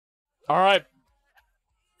All right.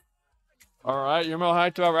 All right, you're more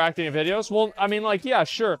hyped about reacting to videos? Well, I mean, like, yeah,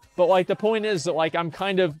 sure. But, like, the point is that, like, I'm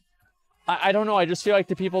kind of... I don't know, I just feel like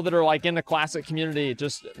the people that are, like, in the classic community,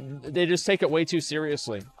 they just take it way too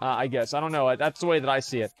seriously, I guess. I don't know, that's the way that I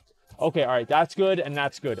see it. Okay, all right, that's good, and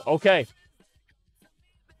that's good. Okay.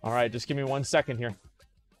 All right, just give me 1 second here.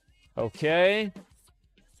 Okay.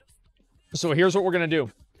 So here's what we're gonna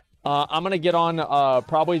do. I'm gonna get on,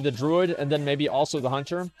 probably the druid, and then maybe also the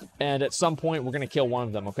hunter. And at some point, we're gonna kill one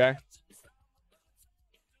of them, okay?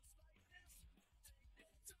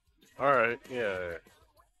 Alright, yeah.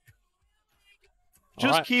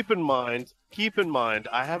 Just keep in mind,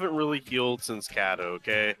 I haven't really healed since Kato,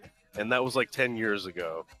 okay? And that was like 10 years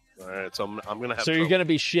ago. Alright, so I'm gonna have So you're gonna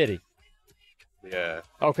be shitty. Yeah.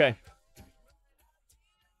 Okay.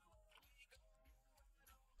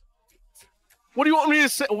 What do you want me to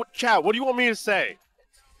say? Chat, what do you want me to say?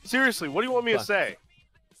 Seriously, what do you want me to say?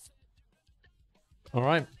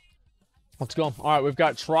 Alright. Let's go. Alright, we've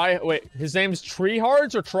got wait, his name's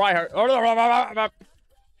Treehards or Tryhard?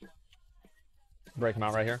 Break him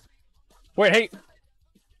out right here. Wait, hey!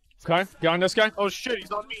 Okay, get on this guy. Oh shit, he's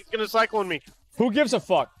on me. He's gonna cyclone me. Who gives a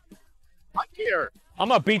fuck? I care. I'm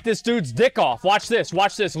gonna beat this dude's dick off. Watch this.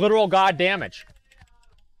 Watch this. Literal god damage.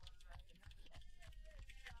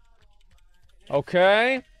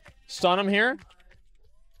 Okay. Stun him here.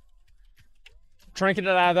 Trinket it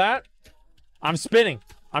out of that. I'm spinning.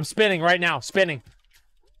 I'm spinning right now. Spinning.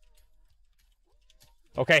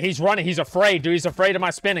 Okay, he's running. He's afraid, dude. He's afraid of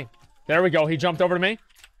my spinning. There we go. He jumped over to me.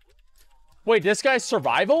 Wait, this guy's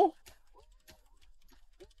survival?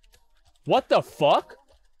 What the fuck?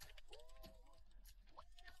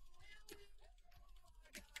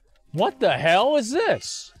 What the hell is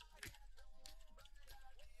this?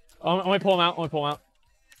 Oh, let me pull him out. Let me pull him out.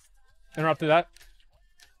 Interrupted that.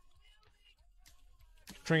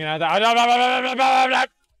 Drinking out of that.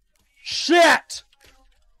 Shit!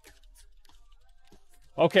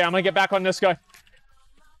 Okay, I'm gonna get back on this guy.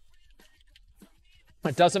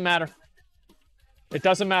 It doesn't matter. It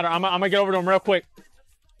doesn't matter. I'm gonna get over to him real quick.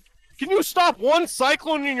 Can you stop one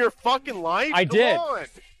cyclone in your fucking life? I did. Come on.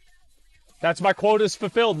 That's my quota's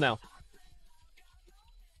fulfilled now.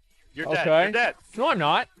 You're dead. You're dead. No, I'm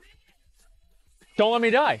not. Don't let me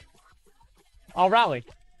die. I'll rally.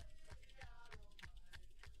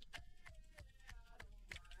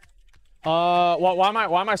 Why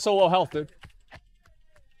am I so low health, dude?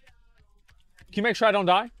 Can you make sure I don't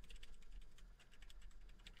die?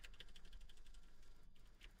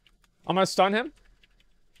 I'm gonna stun him.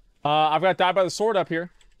 I've got die by the sword up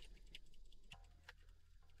here.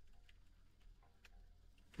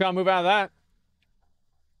 Gotta move out of that.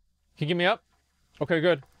 Can you get me up? Okay,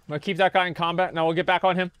 good. I'm gonna keep that guy in combat. Now we'll get back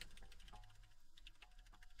on him.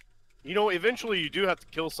 You know, eventually you do have to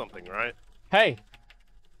kill something, right? Hey.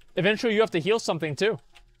 Eventually you have to heal something, too.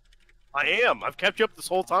 I am. I've kept you up this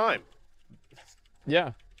whole time.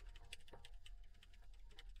 Yeah.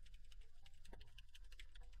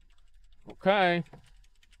 Okay.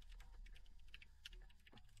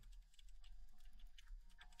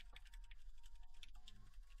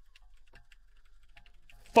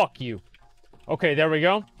 Fuck you. Okay, there we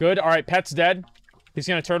go. Good. All right, pet's dead. He's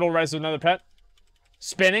gonna turtle res another pet.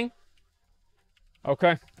 Spinning.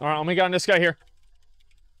 Okay. All right, let me get on this guy here.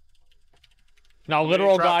 Now,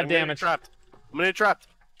 literal god damage. I'm gonna get trapped.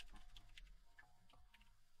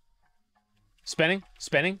 Spinning,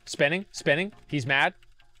 spinning, spinning, spinning. He's mad.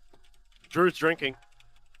 Drew's drinking.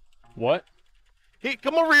 What? Hey,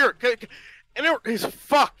 come over here. He's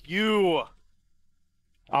fuck you.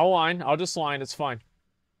 I'll line. I'll just line. It's fine.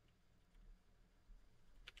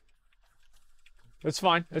 It's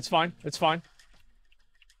fine. It's fine. It's fine.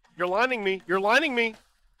 You're lining me. You're lining me.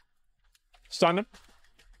 Stun him.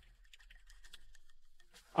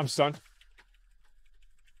 I'm stunned.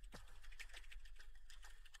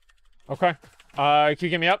 Okay. Can you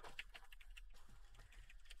get me up?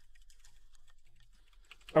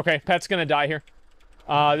 Okay, pet's gonna die here.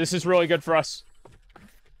 This is really good for us.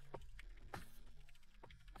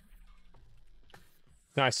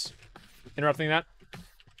 Nice. Interrupting that.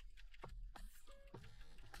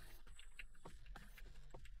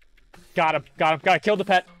 Got him. Got him. Gotta kill the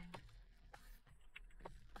pet.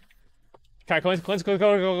 Okay, cleanse.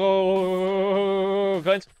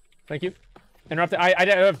 Thank you.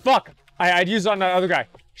 Interrupted. Fuck! I'd use it on that other guy.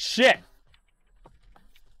 Shit!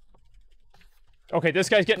 Okay, this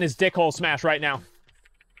guy's getting his dick hole smashed right now.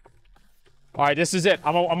 Alright, this is it.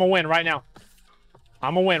 I'm gonna win right now.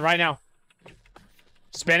 I'm gonna win right now.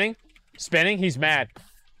 Spinning. Spinning. He's mad.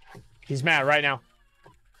 He's mad right now.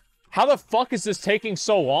 How the fuck is this taking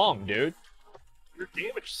so long, dude? Your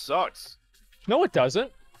damage sucks. No, it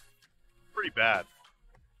doesn't. Pretty bad.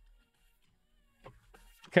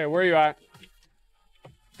 Okay, where are you at?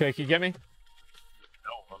 Okay, can you get me?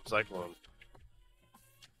 No, I'm Cyclone.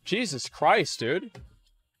 Jesus Christ, dude.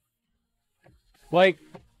 Like,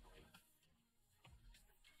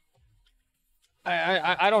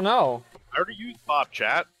 I don't know. I already used Pop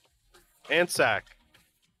Chat and Sack.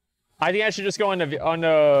 I think I should just go on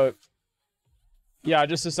the yeah,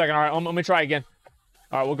 just a second. All right, let me try again.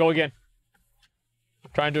 All right, we'll go again.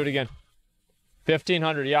 Try and do it again.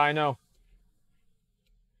 1500. Yeah, I know.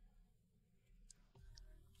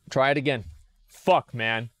 Try it again. Fuck,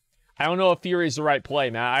 man. I don't know if Fury's the right play,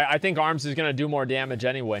 man. I think Arms is gonna do more damage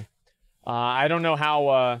anyway. I don't know how.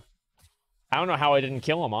 I don't know how I didn't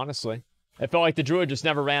kill him. Honestly, it felt like the Druid just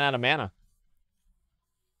never ran out of mana.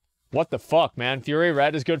 What the fuck, man? Fury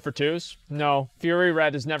Red is good for 2s? No, Fury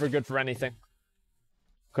Red is never good for anything.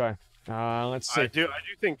 Okay, let's see. I do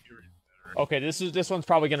think Fury's better. Okay, this one's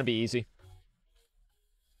probably gonna be easy.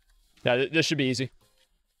 Yeah, this should be easy.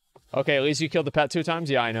 Okay, at least you killed the pet 2 times?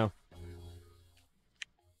 Yeah, I know.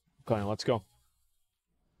 Okay, let's go.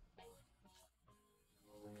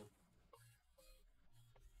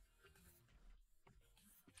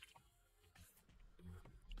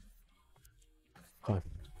 Okay.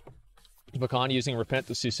 Mccoll using Repent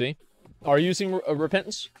the CC. Are you using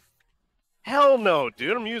Repentance? Hell no,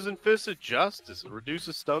 dude. I'm using Fist of Justice. It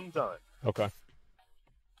reduces stun time. Okay.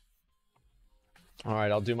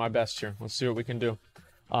 Alright, I'll do my best here. Let's see what we can do.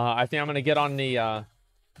 I think I'm gonna get on the,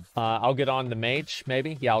 I'll get on the mage,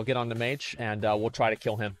 maybe? Yeah, I'll get on the mage, and we'll try to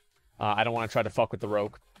kill him. I don't want to try to fuck with the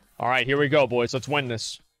rogue. Alright, here we go, boys. Let's win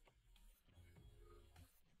this.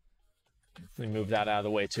 Let me move that out of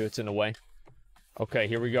the way, too. It's in the way. Okay,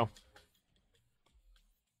 here we go.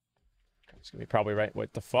 It's gonna be probably right.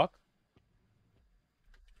 What the fuck?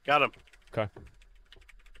 Got him. Okay.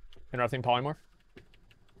 Interrupting polymorph?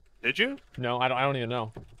 Did you? No, I don't even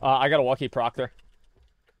know. I got a lucky proc there.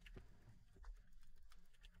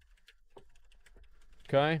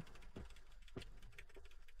 Okay.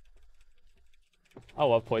 I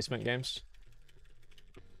love placement games.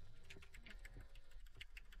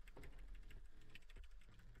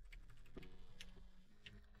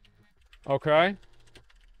 Okay.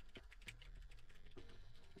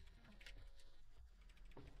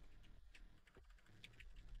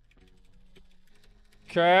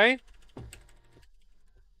 Okay.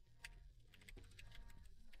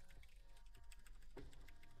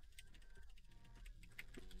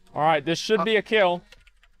 Alright, this should be a kill.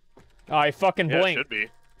 Oh, I fucking blinked. Yeah, should be.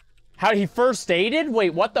 How he first aided?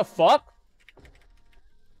 Wait, what the fuck?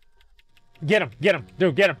 Get him,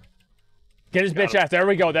 dude, get him. Get his bitch ass. There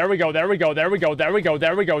we go, there we go, there we go, there we go, there we go,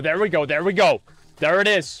 there we go, there we go, there we go. There it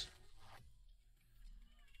is.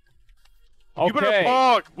 Okay. You better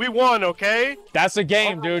pog. We won, okay? That's a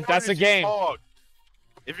game, dude. That's a game. Pog.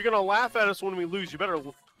 If you're gonna laugh at us when we lose, you better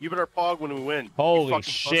pog when we win. Holy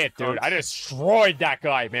shit, dude. I destroyed that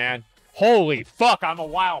guy, man. Holy fuck, I'm a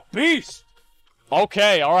wild beast.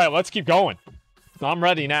 Okay, alright, let's keep going. I'm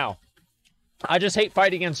ready now. I just hate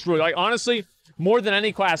fighting against druids. Like, honestly, more than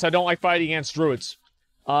any class, I don't like fighting against druids.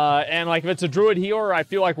 And, like, if it's a druid healer, I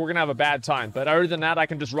feel like we're gonna have a bad time. But other than that, I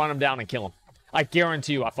can just run him down and kill him. I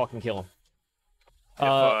guarantee you I fucking kill him.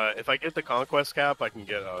 If I get the conquest cap, I can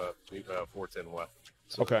get 410 weapon.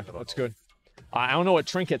 So okay, that's good. I don't know what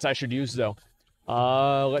trinkets I should use, though.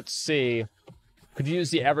 Let's see. Could you use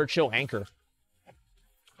the Everchill Anchor?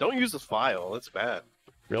 Don't use the file. That's bad.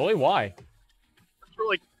 Really? Why? It's for,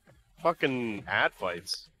 like, fucking ad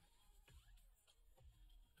fights.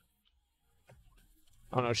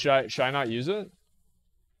 I don't know. Should I not use it?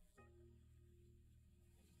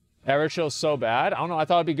 Everchill's so bad. I don't know. I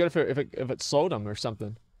thought it'd be good if it slowed him or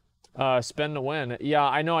something. Spin to win. Yeah,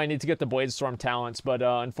 I know I need to get the Bladestorm talents, but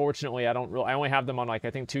unfortunately I don't. I only have them on, like,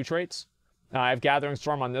 I think 2 traits. I have Gathering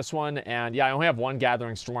Storm on this one, and yeah, I only have 1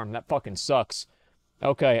 Gathering Storm. That fucking sucks.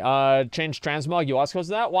 Okay, change Transmog. You lost because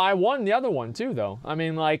of that? Well, I won the other one too, though. I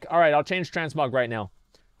mean, like, all right, I'll change Transmog right now.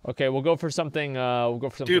 Okay, we'll go for something. We'll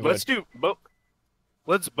go for something. Dude, good.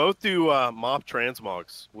 let's both do mop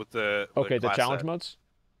transmogs with the challenge set. modes.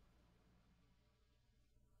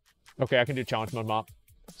 Okay, I can do challenge mode mop.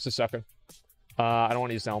 Just a second. I don't want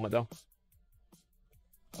to use the helmet though.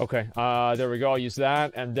 Okay, there we go. I'll use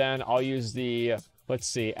that, and then I'll use the, let's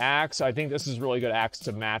see, axe. I think this is really good axe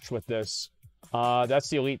to match with this. That's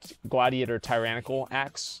the Elite Gladiator Tyrannical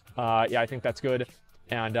axe. Yeah, I think that's good.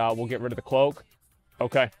 And we'll get rid of the cloak.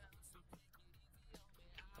 Okay.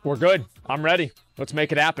 We're good. I'm ready. Let's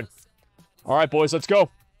make it happen. All right, boys, let's go.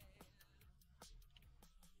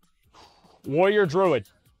 Warrior Druid.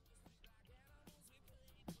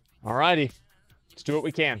 Alrighty. Let's do what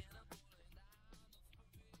we can.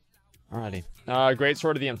 Alrighty. Great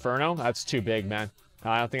Sword of the Inferno. That's too big, man.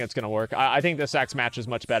 I don't think that's going to work. I think this axe match is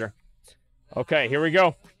much better. Okay, here we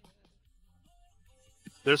go.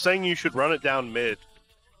 They're saying you should run it down mid.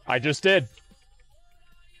 I just did.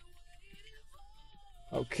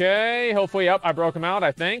 Okay, hopefully, yep, I broke him out,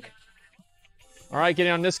 I think. Alright,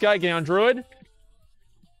 getting on this guy, getting on Druid.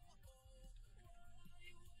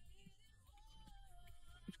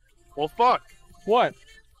 Well, fuck. What?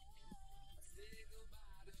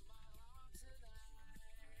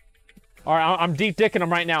 Alright, I'm deep dicking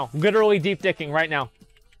him right now. Literally deep dicking right now.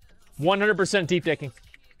 100% deep dicking.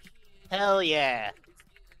 Hell yeah.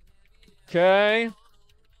 Okay.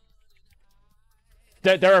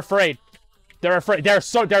 They're afraid. They're afraid. They're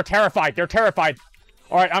terrified. They're terrified.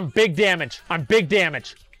 Alright, I'm big damage. I'm big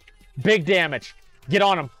damage. Big damage. Get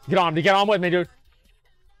on him. Get on him. Get on with me, dude.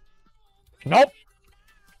 Nope.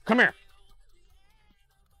 Come here.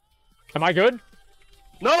 Am I good?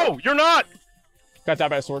 No, you're not! Got that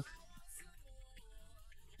by a sword.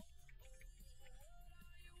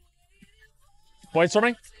 Blade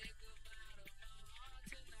storming.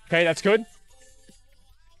 Okay, that's good.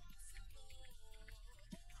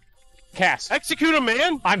 Cast. Execute him,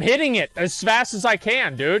 man! I'm hitting it as fast as I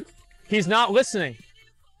can, dude. He's not listening.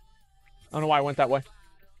 I don't know why I went that way.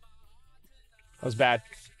 That was bad.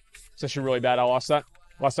 It's actually really bad. I lost that.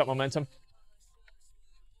 Lost that momentum.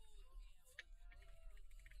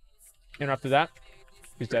 Interrupted that.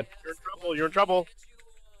 He's dead. You're in trouble. You're in trouble.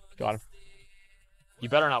 Got him. You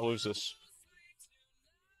better not lose this.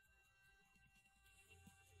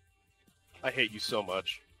 I hate you so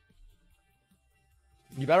much.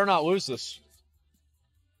 You better not lose this.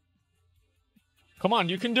 Come on,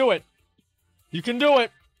 you can do it. You can do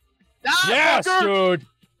it. Ah, Yes, fucker! dude.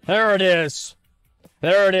 There it is.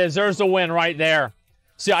 There it is. There's the win right there.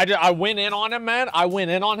 See, I went in on him, man. I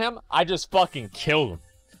went in on him. I just fucking killed him.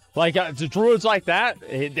 Like, the druids like that,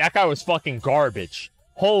 that guy was fucking garbage.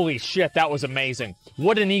 Holy shit, that was amazing.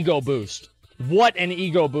 What an ego boost. What an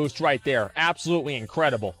ego boost right there. Absolutely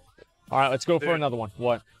incredible. All right, let's go for another one.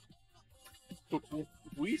 What?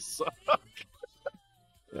 We suck.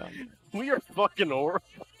 Yeah. We are fucking horrible.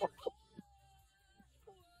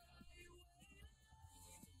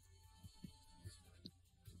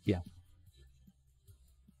 Yeah.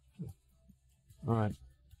 All right.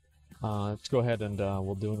 Let's go ahead and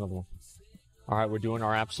we'll do another one. All right, we're doing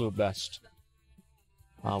our absolute best.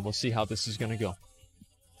 We'll see how this is going to go.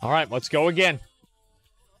 All right, let's go again.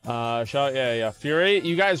 Yeah. Fury.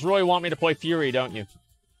 You guys really want me to play Fury, don't you?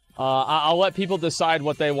 I'll let people decide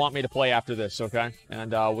what they want me to play after this, okay?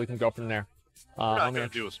 And we can go from there. You're not gonna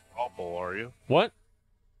do a straw poll, are you? What?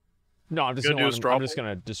 No, I'm just Gonna do a straw I'm just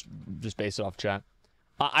gonna just base it off chat.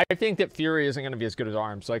 I think that Fury isn't gonna be as good as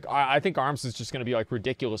Arms. Like I think Arms is just gonna be like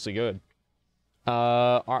ridiculously good.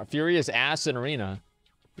 Fury is ass in Arena.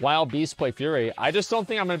 Wild Beasts play Fury. I just don't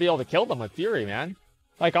think I'm gonna be able to kill them with Fury, man.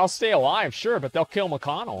 Like I'll stay alive, sure, but they'll kill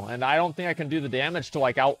Mcconnell, and I don't think I can do the damage to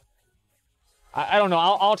like out. I don't know.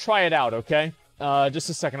 I'll try it out, okay? Just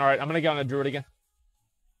a second. All right, I'm gonna get on a druid again.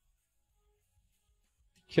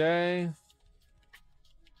 Okay.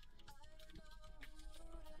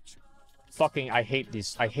 Fucking, I hate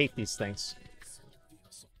these things.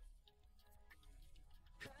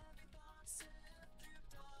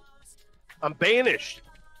 I'm banished.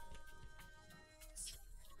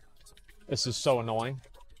 This is so annoying.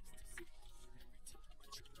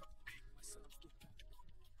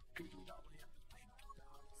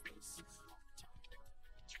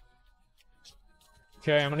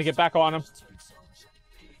 Okay, I'm gonna get back on him.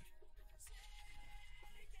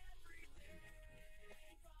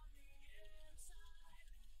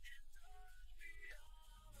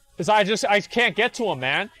 Cause I can't get to him,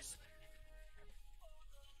 man.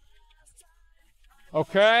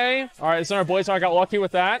 Okay. Alright, it's in our boys, so I got lucky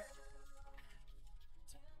with that.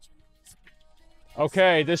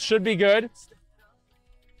 Okay, this should be good.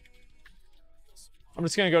 I'm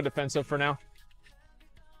just gonna go defensive for now.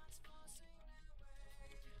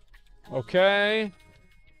 Okay.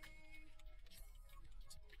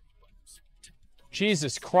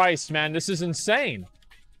 Jesus Christ, man, this is insane.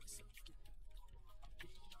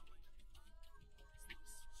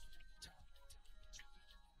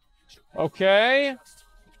 Okay.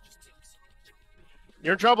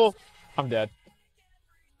 You're in trouble. I'm dead.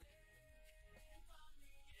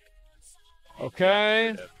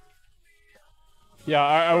 Okay.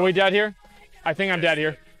 Yeah, are we dead here? I think I'm dead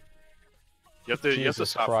here. You have to Jesus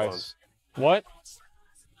stop Christ. clones. What?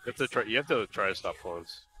 You have to try to stop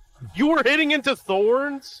clones. You were hitting into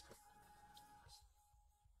thorns?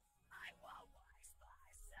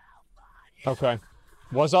 Okay.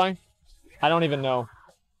 Was I? I don't even know.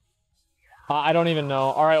 I don't even know.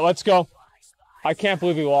 Alright, let's go. I can't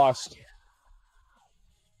believe we lost.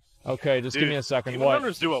 Okay, just give me a second. Demon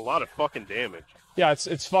Hunters do a lot of fucking damage. Yeah,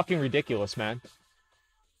 it's fucking ridiculous, man.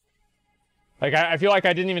 Like, I feel like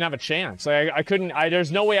I didn't even have a chance. Like, I couldn't...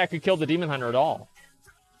 there's no way I could kill the Demon Hunter at all.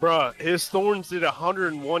 Bruh, his thorns did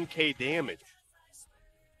 101k damage.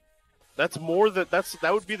 That's more than...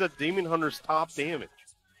 that would be the Demon Hunter's top damage.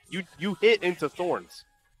 You hit into thorns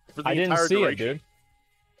for the I didn't entire see duration. it, dude.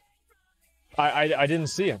 I didn't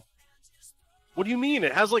see it. What do you mean?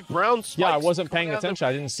 It has, like, brown spikes. Yeah, I wasn't paying attention.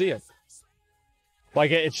 I didn't see it.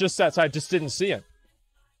 Like, it's just that, so I just didn't see it.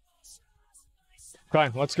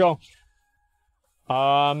 Okay, let's go.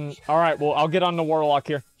 Alright, well, I'll get on the Warlock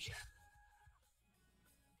here.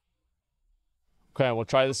 Okay, we'll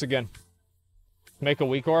try this again. Make a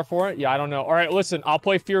weak aura for it? Yeah, I don't know. Alright, listen, I'll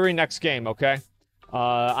play Fury next game, okay?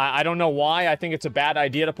 I don't know why. I think it's a bad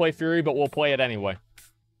idea to play Fury, but we'll play it anyway.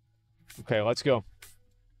 Okay, let's go.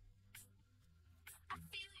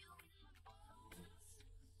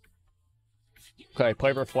 Okay,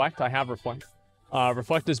 play Reflect. I have Reflect.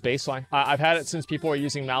 Reflect is baseline. I've had it since people were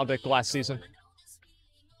using Maledict last season.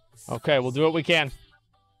 Okay, we'll do what we can.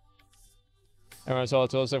 Everyone's all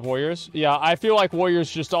it's like Warriors. Yeah, I feel like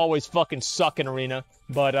Warriors just always fucking suck in Arena.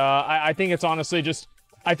 But I think it's honestly just...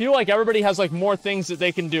 I feel like everybody has like more things that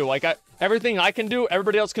they can do. Like everything I can do,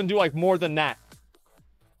 everybody else can do like more than that.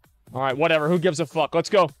 Alright, whatever. Who gives a fuck? Let's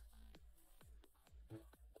go.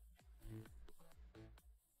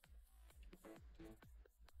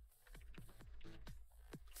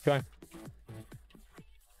 Okay.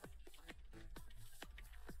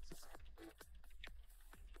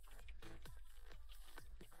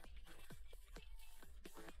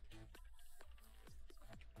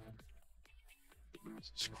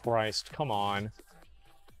 Jesus Christ, come on.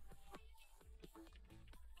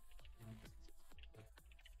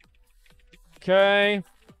 Okay.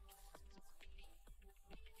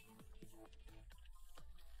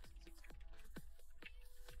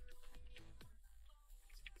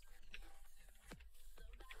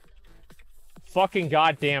 Fucking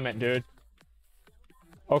goddamn it, dude.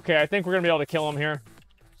 Okay, I think we're gonna be able to kill him here.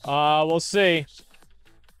 We'll see.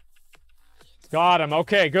 Got him.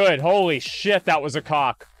 Okay, good. Holy shit, that was a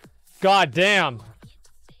cock. God damn.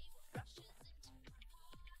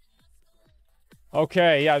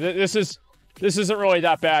 Okay, yeah, this isn't really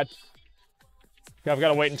that bad. Okay, I've got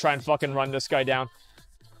to wait and try and fucking run this guy down.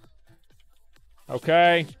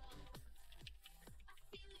 Okay.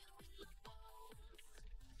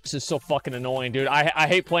 This is so fucking annoying, dude. I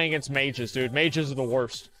hate playing against mages, dude. Mages are the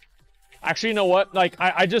worst. Actually, you know what? Like,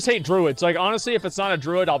 I just hate druids. Like, honestly, if it's not a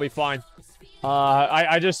druid, I'll be fine.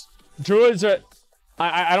 I just... Druids are...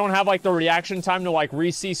 I don't have, like, the reaction time to, like,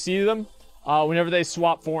 re-CC them whenever they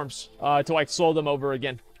swap forms to, like, slow them over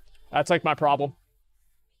again. That's, like, my problem.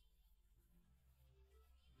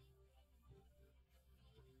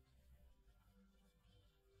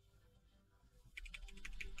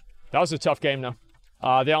 That was a tough game, though.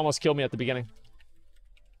 They almost killed me at the beginning.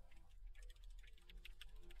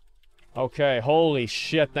 Okay, holy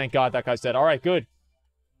shit, thank God that guy's dead. Alright, good.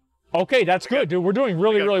 Okay, that's good, dude. We're doing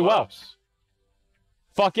really, really well.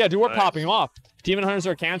 Fuck yeah, dude, we're popping off. Demon Hunters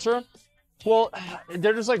are cancer? Well,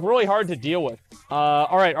 they're just, like, really hard to deal with.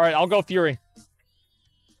 Alright, I'll go Fury.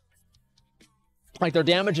 Like, their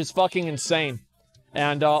damage is fucking insane.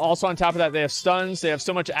 And, also on top of that, they have stuns. They have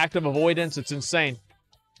so much active avoidance. It's insane.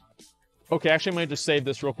 Okay, actually, I'm gonna just save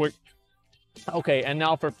this real quick. Okay, and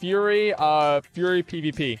now for Fury, Fury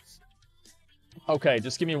PvP. Okay,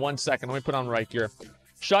 just give me 1 second. Let me put on right gear.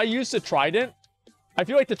 Should I use the Trident? I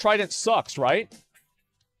feel like the Trident sucks, right?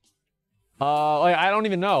 Like, I don't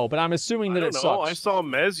even know, but I'm assuming that it sucks. I saw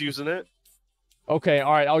Mez using it. Okay,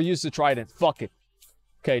 alright, I'll use the Trident. Fuck it.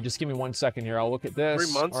 Okay, just give me 1 second here. I'll look at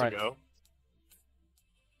this. 3 months ago.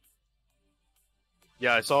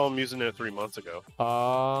 Yeah, I saw him using it 3 months ago.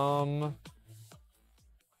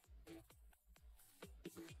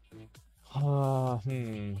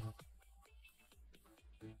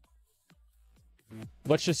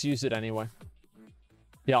 Let's just use it anyway.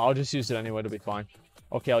 Yeah, I'll just use it anyway to be fine.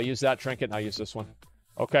 Okay, I'll use that trinket and I'll use this one.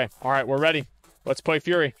 Okay, alright, we're ready. Let's play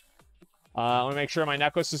Fury. Let me make sure my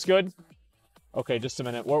necklace is good. Okay, just a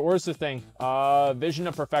minute. Where's the thing? Vision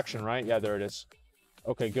of Perfection, right? Yeah, there it is.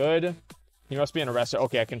 Okay, good. He must be an arrestor.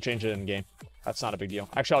 Okay, I can change it in game. That's not a big deal.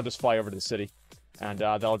 Actually, I'll just fly over to the city. And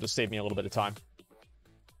that'll just save me a little bit of time.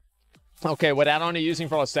 Okay, what add-on are you using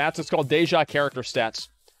for all the stats? It's called Deja Character Stats.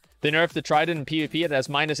 They nerfed the Trident in PvP. It has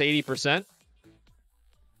minus 80%.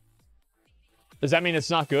 Does that mean it's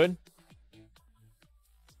not good?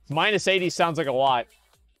 Minus 80 sounds like a lot.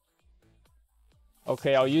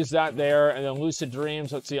 Okay, I'll use that there. And then Lucid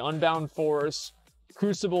Dreams. Let's see. Unbound Force.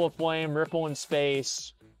 Crucible of Flame. Ripple in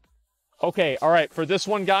Space. Okay, all right. For this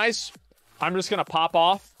one, guys, I'm just going to pop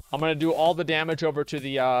off. I'm going to do all the damage over to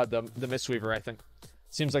the Mistweaver, I think.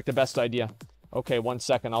 Seems like the best idea. Okay, 1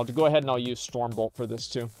 second. I'll go ahead and I'll use Stormbolt for this,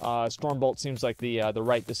 too. Stormbolt seems like the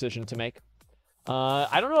right decision to make.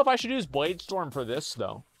 I don't know if I should use Blade Storm for this,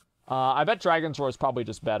 though. I bet Dragon's Roar is probably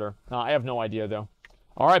just better. I have no idea, though.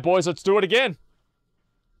 All right, boys, let's do it again.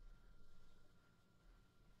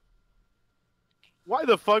 Why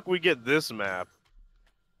the fuck we get this map?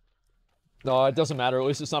 No, it doesn't matter. At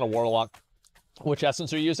least it's not a Warlock. Which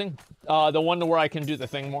essence are you using? The one where I can do the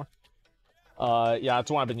thing more. Yeah, that's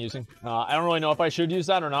what I've been using. I don't really know if I should use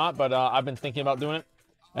that or not, but I've been thinking about doing it.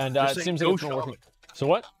 And it seems like it's been working. So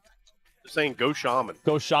what? They're saying go Shaman.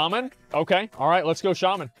 Go Shaman? Okay. All right, let's go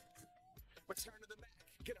Shaman.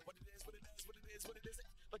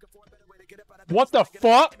 What the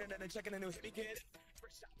fuck?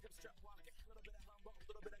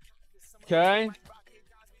 Okay.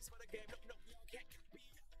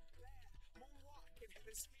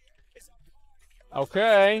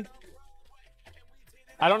 Okay.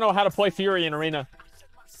 I don't know how to play Fury in Arena.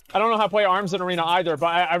 I don't know how to play Arms in Arena either, but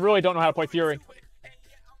I really don't know how to play Fury.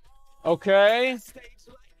 Okay.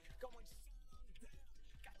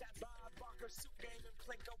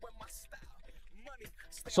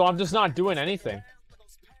 So I'm just not doing anything.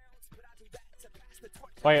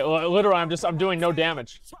 Wait, literally, I'm doing no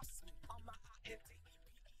damage.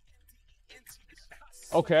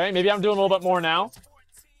 Okay, maybe I'm doing a little bit more now.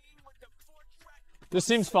 This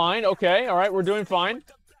seems fine. Okay, all right, we're doing fine.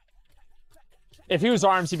 If he was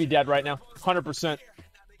Arms, he'd be dead right now. 100%.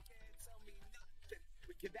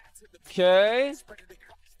 Okay.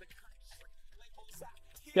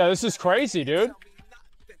 Yeah, this is crazy, dude.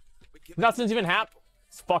 Nothing's even happened.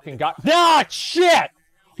 Fucking god. Ah, shit!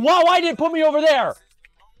 Why did it put me over there?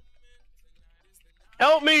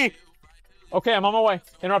 Help me! Okay, I'm on my way.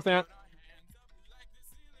 Interrupting that.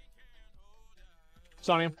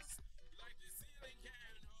 Stunning him.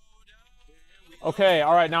 Okay,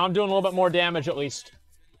 alright, now I'm doing a little bit more damage at least.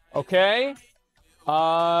 Okay.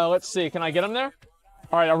 Let's see. Can I get him there?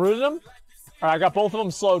 Alright, I rooted him. Alright, I got both of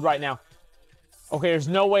them slowed right now. Okay, there's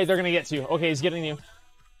no way they're gonna get to you. Okay, he's getting you.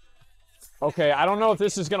 Okay, I don't know if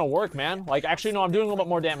this is gonna work, man. Like, actually, no, I'm doing a little bit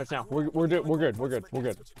more damage now. We're good.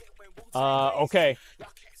 Okay.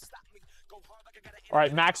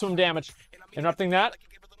 Alright, maximum damage. Interrupting that.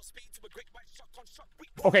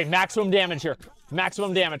 Okay, maximum damage here.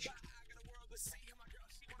 Maximum damage.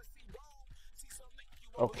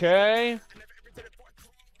 Okay.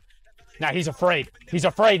 Now he's afraid. He's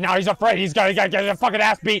afraid. Now he's afraid. He's got to get a fucking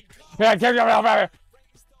ass beat. Hearing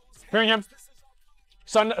him.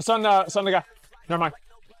 Son the guy. Never mind.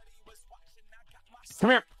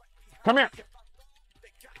 Come here. Come here.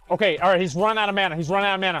 Okay, all right. He's run out of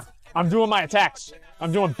mana. I'm doing my attacks.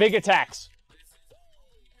 I'm doing big attacks.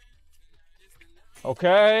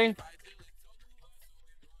 Okay.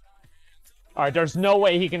 All right, there's no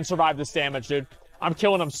way he can survive this damage, dude. I'm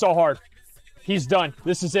killing him so hard. He's done.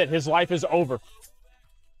 This is it. His life is over.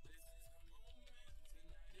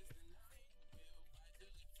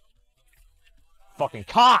 Fucking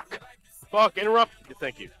cock! Fuck, interrupt.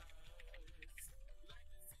 Thank you.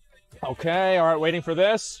 Okay, alright, waiting for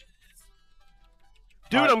this.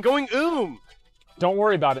 Dude, I'm going Don't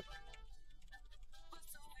worry about it.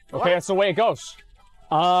 Okay, that's the way it goes.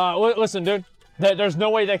 Listen, dude. There's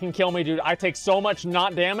no way they can kill me, dude. I take so much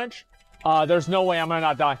not damage. There's no way I'm gonna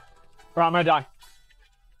not die. Or I'm gonna die.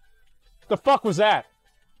 The fuck was that?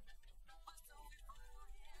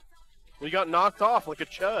 We got knocked off like a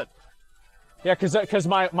chud. Yeah, cause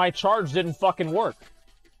my charge didn't fucking work.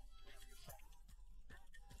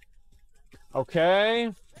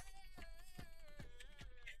 Okay.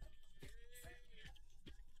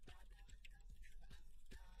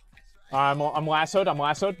 I'm lassoed.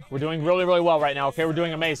 We're doing really, really well right now, okay? We're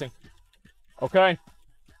doing amazing. Okay.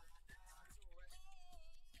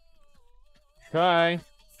 Okay.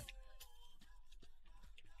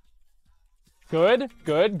 Good.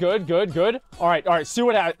 Alright, see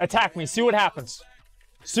what attack me, see what happens.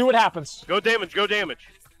 Go damage.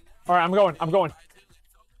 Alright, I'm going.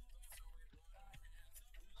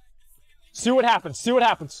 See what happens.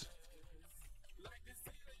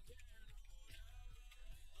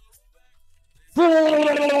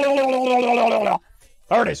 There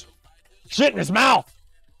it is. Shit in his mouth.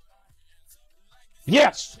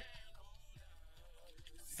 Yes.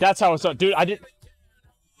 That's how it's done. Dude, I did.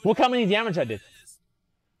 Look how many damage I did.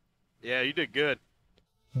 Yeah, you did good.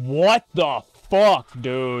 What the fuck,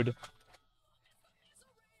 dude.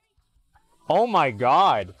 Oh my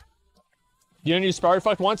god. You didn't use Sparrow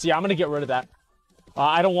Reflect once? Yeah, I'm gonna get rid of that.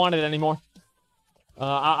 I don't want it anymore.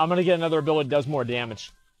 I'm gonna get another ability that does more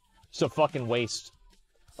damage. It's a fucking waste.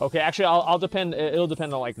 Okay, actually, I'll depend. It'll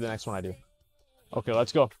depend on like the next one I do. Okay,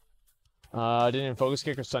 let's go. I didn't even focus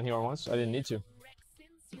kick or stun healer once. I didn't need to.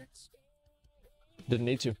 Didn't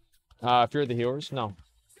need to. Fear the healers? No.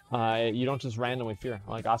 You don't just randomly fear.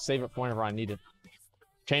 Like, I'll save it for whenever I need it.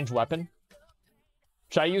 Change weapon?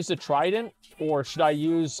 Should I use the trident or should I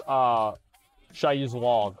use log?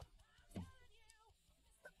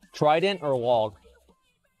 Trident or log?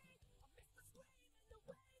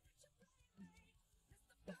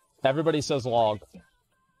 Everybody says log.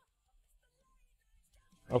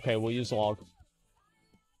 Okay, we'll use log.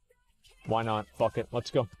 Why not? Fuck it.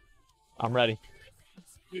 Let's go. I'm ready.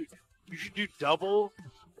 Dude, you should do double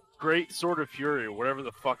Great Sword of Fury or whatever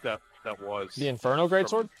the fuck that was. The Inferno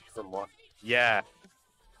Greatsword? From what? Yeah.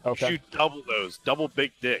 Okay. Shoot double those. Double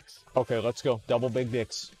big dicks. Okay, let's go. Double big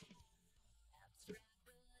dicks.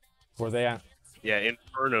 Where they at? Yeah,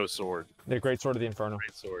 Inferno Sword. The Great Sword of the Inferno.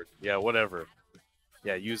 Great Sword. Yeah, whatever.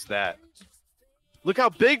 Yeah, use that. Look how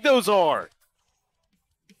big those are!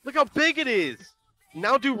 Look how big it is!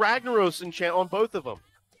 Now do Ragnaros enchant on both of them.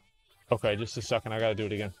 Okay, just a second. I gotta do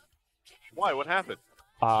it again. Why? What happened?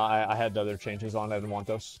 I had other changes on. I didn't want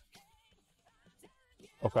those.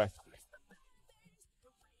 Okay.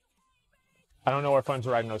 I don't know where Fun's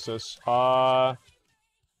Ragnaros is. Gotta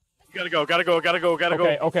go.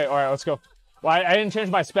 Okay, alright, let's go. Well, I didn't change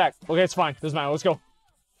my spec. Okay, it's fine. Doesn't matter. Let's go.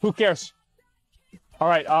 Who cares?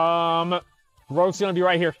 Alright, Rogue's gonna be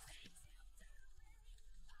right here.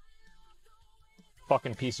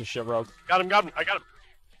 Fucking piece of shit, Rogue. Got him. I got him.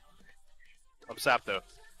 I'm sapped, though.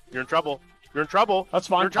 You're in trouble. You're in trouble. That's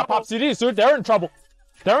fine. You're in trouble. I'll pop CDs, dude. They're in trouble.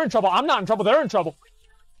 They're in trouble. I'm not in trouble. They're in trouble.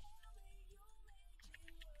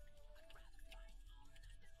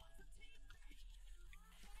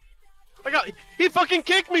 He fucking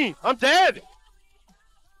kicked me! I'm dead!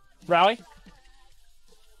 Rally?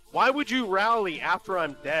 Why would you rally after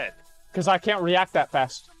I'm dead? Because I can't react that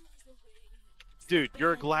fast. Dude,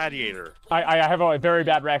 you're a gladiator. I have a very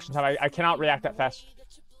bad reaction time. I cannot react that fast.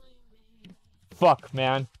 Fuck,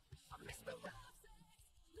 man.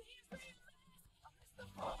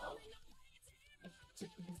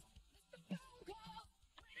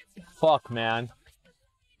 Fuck, man.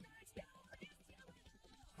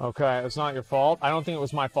 Okay, it's not your fault. I don't think it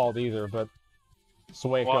was my fault either, but it's the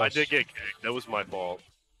way it goes. Well, I did get kicked. That was my fault.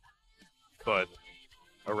 But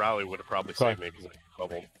a rally would have probably saved me because I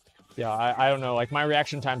bubbled. Yeah, I don't know. Like, my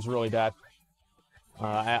reaction time's really bad.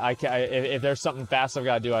 If there's something fast I've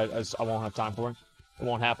got to do, I won't have time for it. It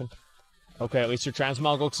won't happen. Okay, at least your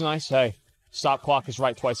transmog looks nice. Hey, stop clock is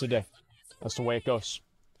right twice a day. That's the way it goes.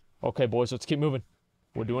 Okay, boys, let's keep moving.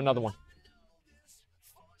 We'll do another one.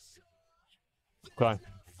 Okay.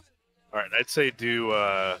 Alright, I'd say do,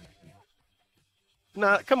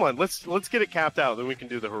 Nah, come on, let's get it capped out, then we can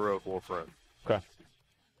do the Heroic Warfront. Okay.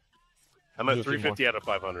 I'm at 350 out of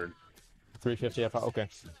 500. 350 out of 5, okay.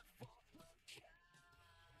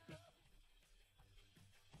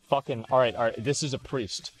 Fucking, alright, this is a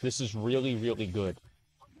priest. This is really, really good.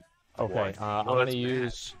 Okay, I'm gonna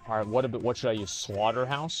use, alright, what should I use?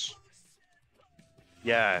 Slaughterhouse?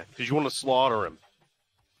 Yeah, because you want to slaughter him.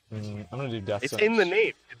 I'm gonna do Death It's Sentence. in the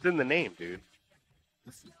name. It's in the name, dude.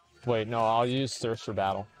 Wait, no, I'll use Thirst for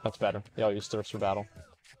Battle. That's better. Yeah, I'll use Thirst for Battle.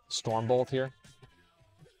 Stormbolt here.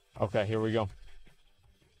 Okay, here we go.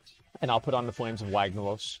 And I'll put on the Flames of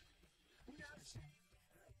Wagnaros.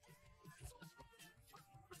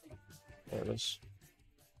 There it is.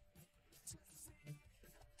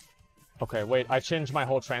 Okay, wait, I changed my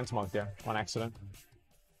whole transmog there on accident.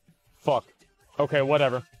 Fuck. Okay,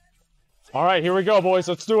 whatever. Alright, here we go, boys.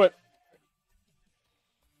 Let's do it.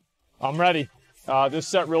 I'm ready. This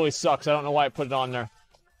set really sucks. I don't know why I put it on there.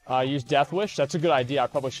 Use Death Wish? That's a good idea. I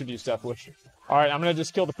probably should use Death Wish. Alright, I'm gonna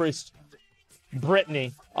just kill the priest.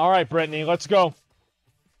 Brittany. Alright, Brittany, let's go.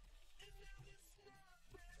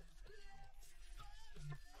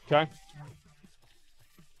 Okay.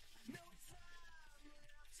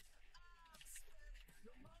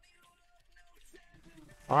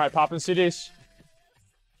 Alright, popping CDs.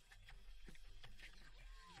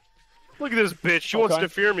 Look at this bitch. She wants to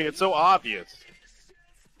fear me. It's so obvious.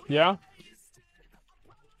 Yeah?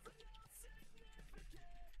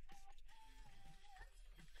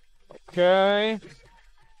 Okay.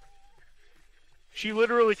 She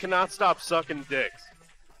literally cannot stop sucking dicks.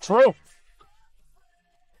 True.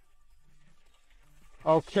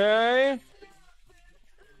 Okay.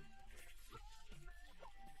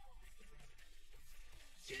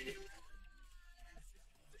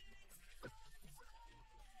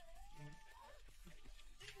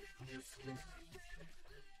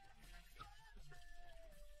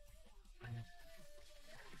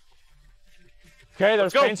 Okay,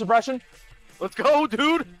 there's pain suppression. Let's go,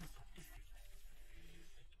 dude.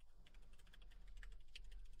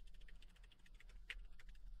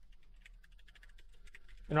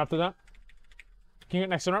 Interrupted that. Can you get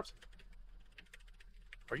next interrupt?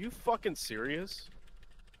 Are you fucking serious?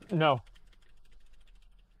 No.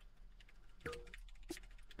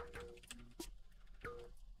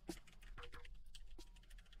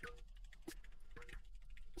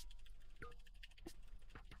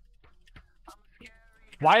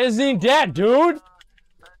 Why is he dead, dude?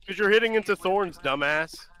 Because you're hitting into thorns,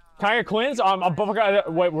 dumbass. Can I get cleanse?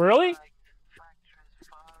 Wait, really?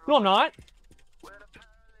 No, I'm not.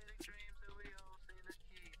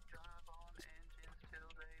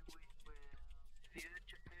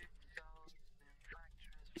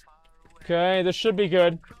 Okay, this should be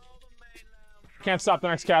good. Can't stop the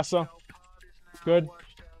next cast, though. Good.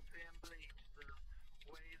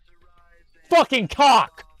 Fucking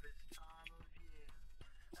cock!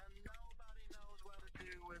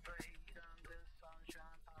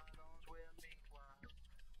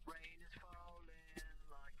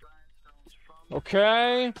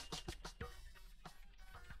 Okay.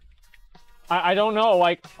 I don't know,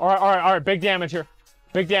 like, alright, big damage here.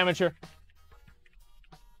 Big damage here.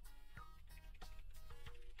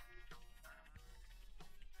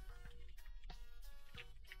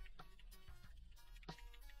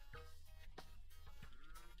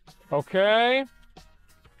 Okay.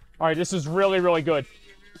 Alright, this is really, really good.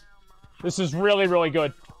 This is really, really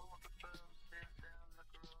good.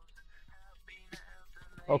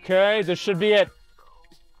 Okay, this should be it.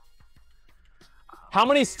 How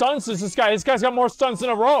many stuns does this guy? This guy's got more stuns in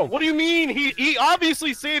a row. What do you mean? He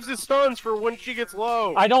obviously saves his stuns for when she gets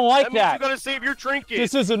low. I don't like that. that. Means you gotta save your trinket.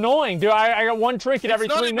 This is annoying, dude. I got one trinket every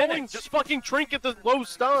 3 minutes. Just fucking trinket the low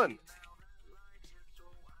stun.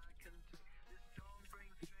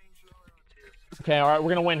 Okay, alright, we're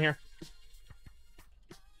gonna win here.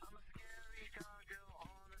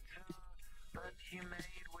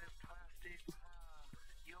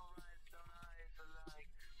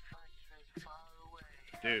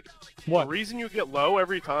 Dude, what? The reason you get low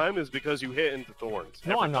every time is because you hit into thorns.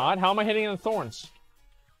 No, I'm not. How am I hitting into thorns?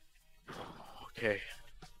 Okay.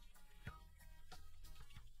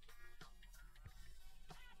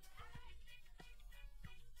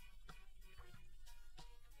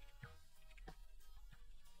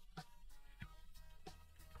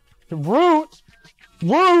 Root!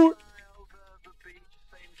 Root!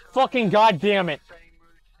 Fucking goddamn it.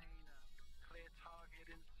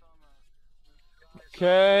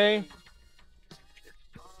 Okay.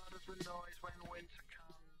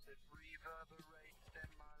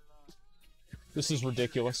 This is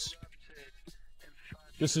ridiculous.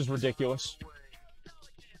 This is ridiculous.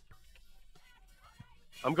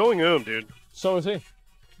 I'm going home, dude. So is he.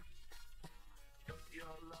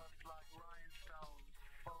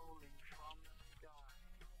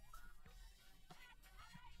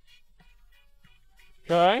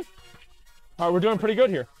 Okay. Alright, we're doing pretty good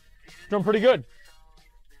here. Doing pretty good.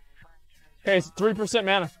 Okay, it's 3%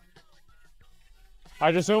 mana.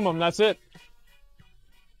 I just zoom him, that's it.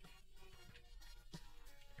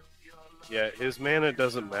 Yeah, his mana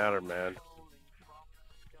doesn't matter, man.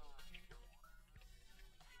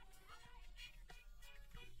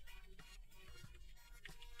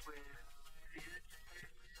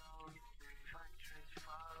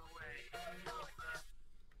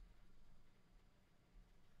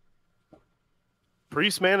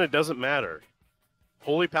 Priest mana doesn't matter.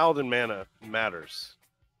 Holy Paladin mana matters.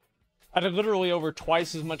 I did literally over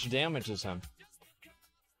twice as much damage as him.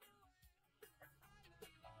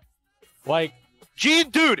 Like,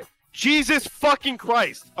 Dude, Jesus fucking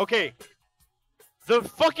Christ. Okay. The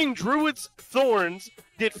fucking Druid's Thorns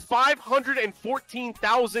did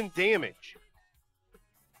 514,000 damage.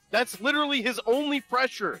 That's literally his only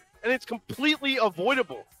pressure, and it's completely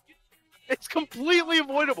avoidable. It's completely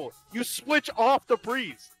avoidable. You switch off the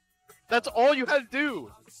priest. That's all you had to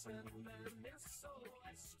do.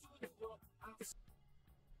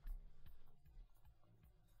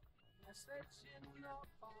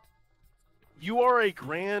 You are a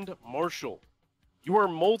Grand Marshal. You are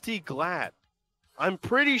multi-glad. I'm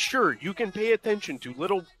pretty sure you can pay attention to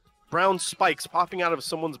little brown spikes popping out of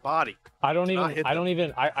someone's body. I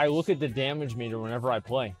look at the damage meter whenever I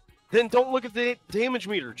play. Then don't look at the damage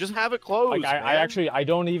meter. Just have it closed. Like, I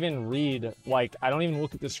don't even read, like, I don't even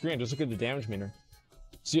look at the screen. Just look at the damage meter.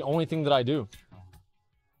 It's the only thing that I do.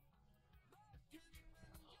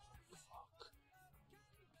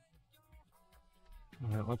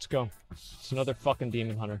 Alright, let's go. It's another fucking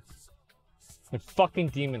Demon Hunter. A fucking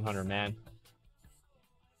Demon Hunter, man.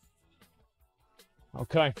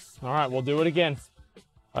 Okay. Alright, we'll do it again.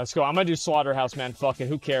 Let's go. I'm gonna do Slaughterhouse, man. Fuck it.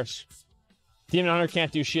 Who cares? Demon Hunter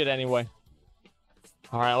can't do shit anyway.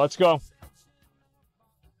 Alright, let's go.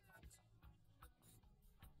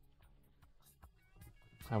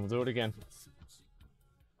 And we'll do it again.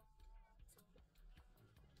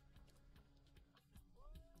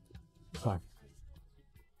 Okay.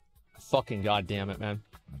 Fucking goddamn it, man.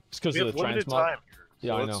 It's because of the limited transmog. time here. So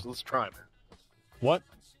Yeah, I know. Let's try, man. What?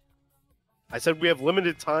 I said we have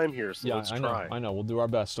limited time here, so Yeah, let's I try. know. I know. We'll do our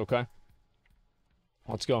best, okay?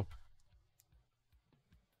 Let's go.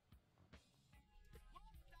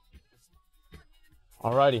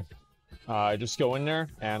 Alrighty. I just go in there,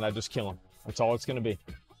 and I just kill him. That's all it's gonna be.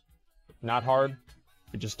 Not hard.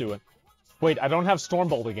 You just do it. Wait, I don't have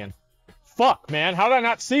Stormbolt again. Fuck, man. How did I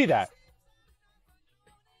not see that?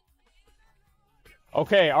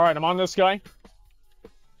 Okay, alright, I'm on this guy.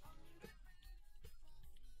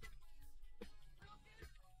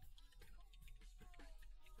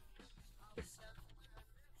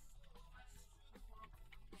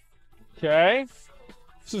 Okay.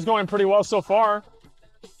 This is going pretty well so far.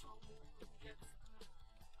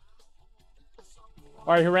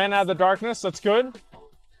 Alright, he ran out of the darkness. That's good.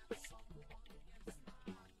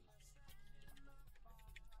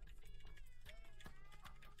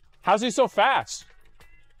 How's he so fast?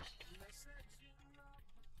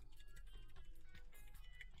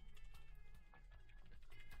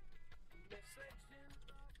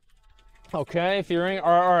 Okay, fearing.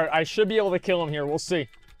 Alright, I should be able to kill him here. We'll see.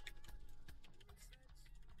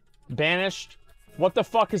 Banished. What the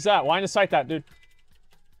fuck is that? Line of sight that, dude.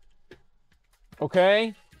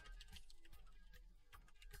 Okay.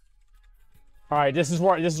 Alright, this is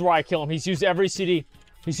where I kill him. He's used every CD.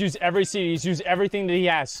 He's used every CD. He's used everything that he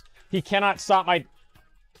has. He cannot stop my...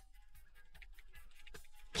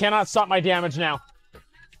 Cannot stop my damage now.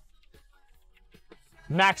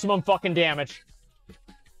 Maximum fucking damage.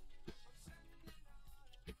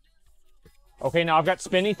 Okay, now I've got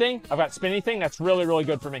spinny thing. That's really, really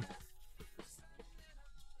good for me.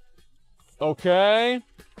 Okay.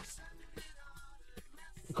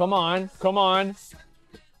 Come on. Come on.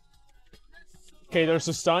 Okay, there's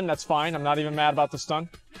the stun. That's fine. I'm not even mad about the stun.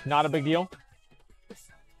 Not a big deal.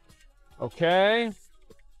 Okay.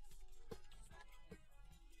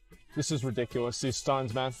 This is ridiculous. These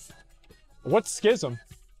stuns, man. What's Schism?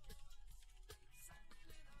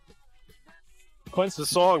 It's a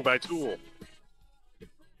song by Tool.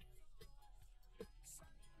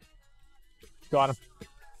 Got him.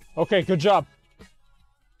 Okay, good job.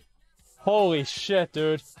 Holy shit,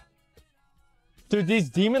 dude. Dude, these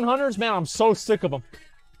demon hunters, man, I'm so sick of them.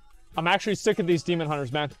 I'm actually sick of these demon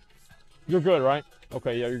hunters, man. You're good, right?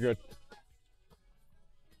 Okay, yeah, you're good.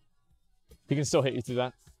 He can still hit you through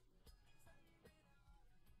that.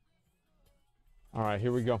 Alright,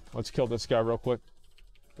 here we go. Let's kill this guy real quick.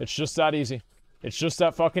 It's just that easy. It's just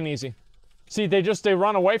that fucking easy. See, they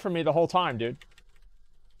run away from me the whole time, dude.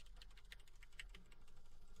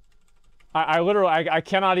 I literally, I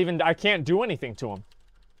can't do anything to him.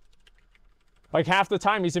 Like, half the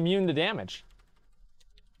time, he's immune to damage.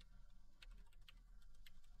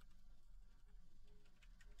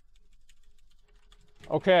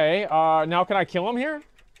 Okay, now can I kill him here?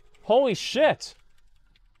 Holy shit.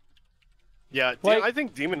 Yeah, Like, I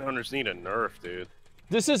think Demon Hunters need a nerf, dude.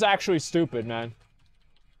 This is actually stupid, man.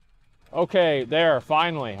 Okay, there,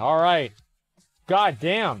 finally. Alright. God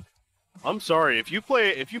damn. I'm sorry, if you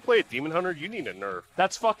play a Demon Hunter, you need a nerf.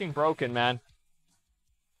 That's fucking broken, man.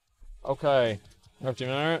 Okay. No, you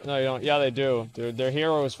don't. Yeah, they do. Dude, their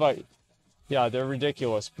heroes fight. Yeah, they're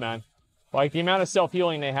ridiculous, man. Like, the amount of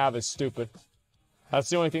self-healing they have is stupid. That's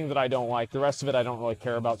the only thing that I don't like. The rest of it I don't really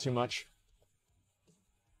care about too much.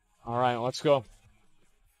 Alright, let's go.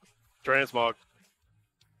 Transmog.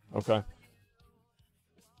 Okay.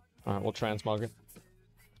 Alright, we'll transmog it.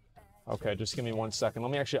 Okay, just give me 1 second.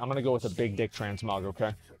 I'm gonna go with a big dick transmog,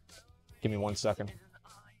 okay? Give me 1 second.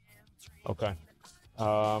 Okay.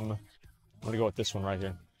 I'm gonna go with this one right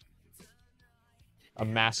here. A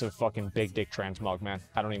massive fucking big dick transmog, man.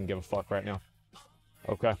 I don't even give a fuck right now.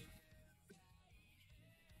 Okay.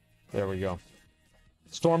 There we go.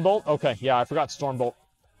 Stormbolt? Okay, yeah, I forgot Stormbolt.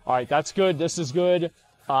 Alright, that's good. This is good.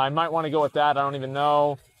 I might want to go with that. I don't even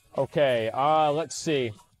know. Okay, let's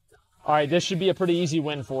see. Alright, this should be a pretty easy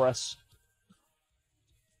win for us.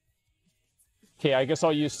 Okay, I guess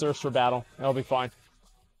I'll use Thirst for Battle. That'll be fine.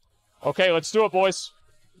 Okay, let's do it, boys.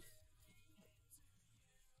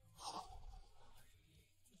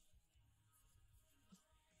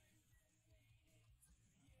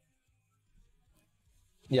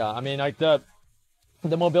 Yeah, I mean, like,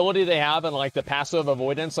 the mobility they have and like the passive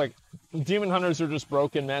avoidance, like demon hunters are just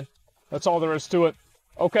broken, man. That's all there is to it.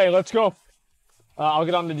 Okay, let's go. I'll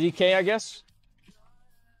get on the DK, I guess.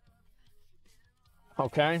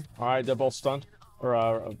 Okay. All right, they're both stunned. Or,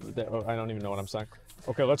 I don't even know what I'm saying.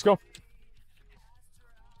 Okay, let's go.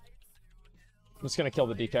 I'm just gonna kill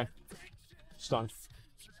the DK. Stunned.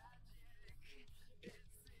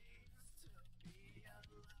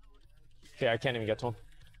 Okay, I can't even get to him.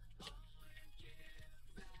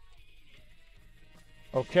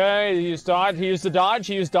 Okay, he used dodge. He used the dodge.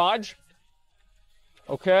 He used dodge.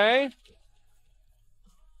 Okay.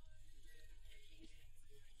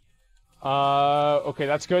 Okay,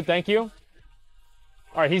 that's good. Thank you.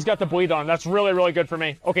 All right, he's got the bleed on. That's really, really good for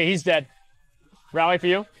me. Okay, he's dead. Rally for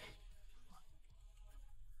you.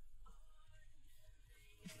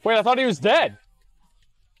 Wait, I thought he was dead.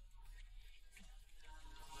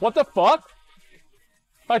 What the fuck?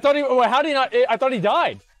 I thought he... Wait, how did he not... I thought he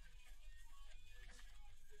died.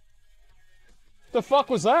 The fuck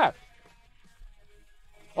was that?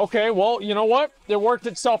 Okay, well, you know what? It worked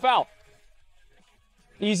itself out.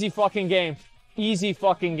 Easy fucking game. Easy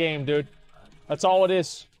fucking game, dude. That's all it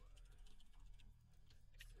is.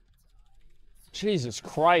 Jesus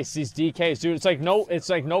Christ, these DKs, dude. It's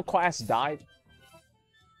like no class died.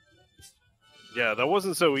 Yeah, that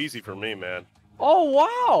wasn't so easy for me, man. Oh,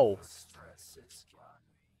 wow.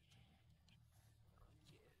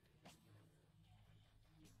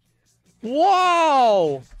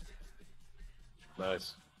 Wow.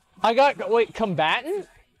 Nice. I got, wait, combatant?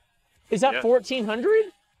 Is that 1400?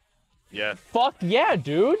 Yeah. Fuck yeah,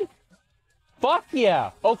 dude. Fuck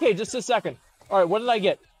yeah. Okay, just a second. All right, what did I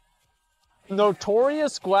get?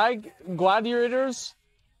 Notorious Gladiators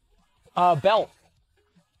belt.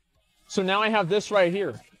 So now I have this right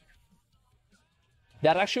here.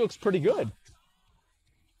 That actually looks pretty good.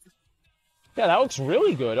 Yeah, that looks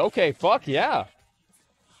really good. Okay, fuck yeah.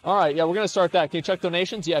 All right, yeah, we're going to start that. Can you check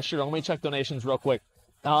donations? Yeah, sure. Let me check donations real quick.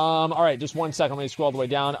 All right, just 1 second. Let me scroll all the way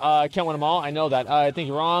down. Can't win them all. I know that. I think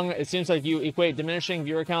you're wrong. It seems like you equate diminishing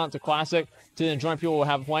viewer count to classic to enjoy people will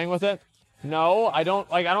have playing with it. No, I don't.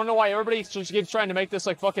 Like, I don't know why everybody just keeps trying to make this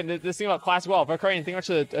like fucking this thing about classic WoW. If I create anything much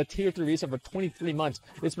a tier 3 reset for 23 months,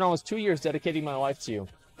 it's been almost 2 years dedicating my life to you.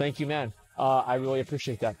 Thank you, man. I really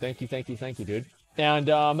appreciate that. Thank you, dude. And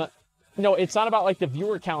no, it's not about like the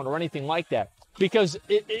viewer count or anything like that. Because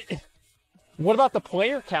what about the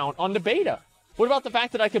player count on the beta? What about the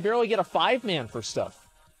fact that I could barely get a 5-man for stuff?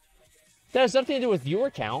 That has nothing to do with viewer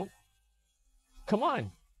count. Come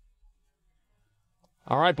on.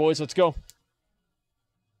 All right, boys, let's go.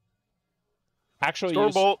 Actually,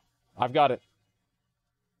 Stormbolt. I've got it.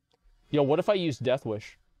 Yo, what if I use Death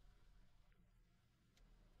Wish?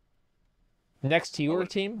 Next Healer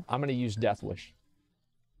team, I'm going to use Death Wish.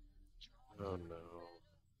 Oh, no.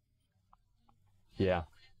 Yeah.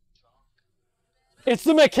 It's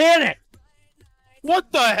the mechanic!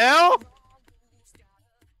 What the hell?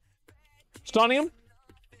 Stunning him.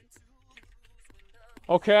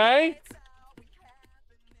 Okay.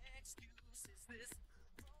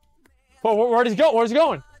 Well, where did he go? Where's he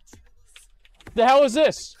going? The hell is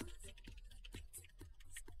this?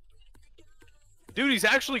 Dude, he's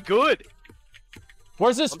actually good.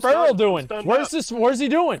 Where's this Sparrow doing? Where's he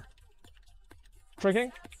doing?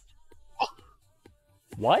 Tricking? Oh.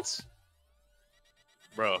 What?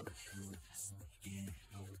 Bro.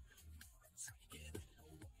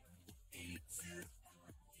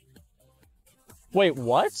 Wait,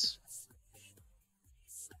 what?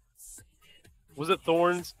 Was it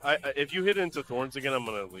Thorns? If you hit into Thorns again, I'm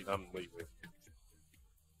leaving.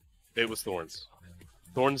 It was Thorns.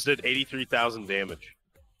 Thorns did 83,000 damage.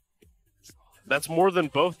 That's more than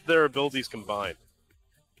both their abilities combined.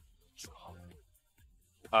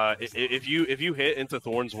 If you hit into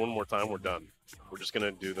Thorns one more time, we're done. We're just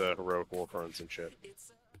gonna do the heroic war runs and shit.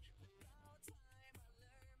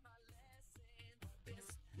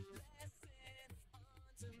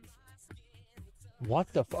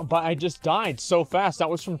 What the fuck? But I just died so fast. That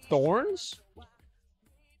was from Thorns?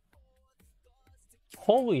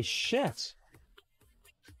 Holy shit.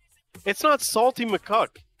 It's not Salty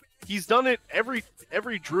McCuck. He's done it every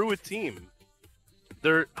Druid team.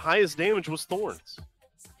 Their highest damage was Thorns.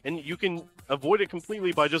 And you can avoid it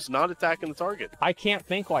completely by just not attacking the target. I can't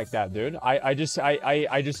think like that, dude. I just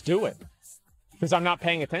do it. Because I'm not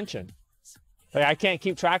paying attention. Like, I can't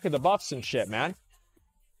keep track of the buffs and shit, man.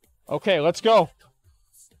 Okay, let's go.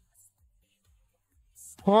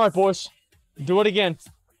 Alright, boys. Do it again.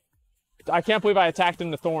 I can't believe I attacked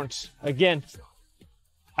into Thorns. Again.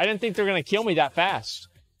 I didn't think they were going to kill me that fast.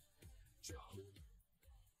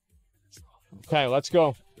 Okay, let's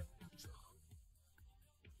go.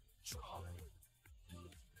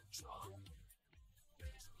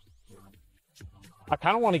 I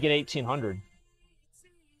kind of want to get 1800.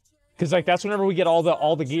 Because, like, that's whenever we get all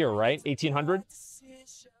the gear, right? 1800?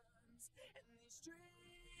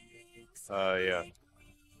 Yeah.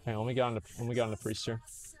 Okay, let me get on the priest here.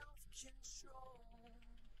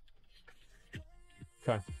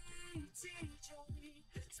 Okay.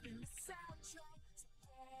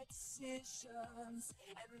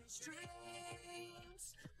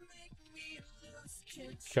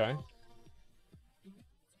 Okay.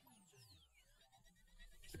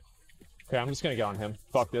 Okay, I'm just gonna get on him.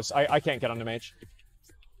 Fuck this. I can't get on the mage.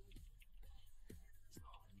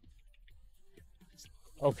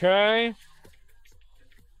 Okay.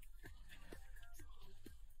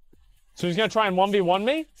 So he's gonna try and 1v1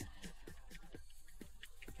 me?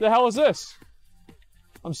 The hell is this?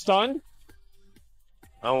 I'm stunned.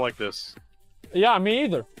 I don't like this. Yeah, me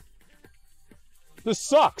either. This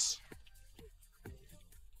sucks.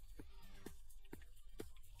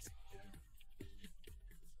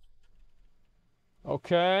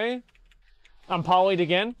 Okay. I'm polyed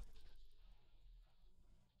again.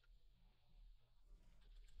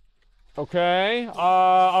 Okay.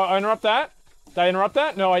 I interrupt that? Did I interrupt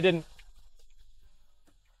that? No, I didn't.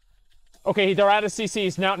 Okay, they're out of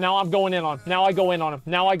CCs. Now I'm going in on him. Now I go in on him.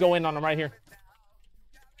 Now I go in on him right here.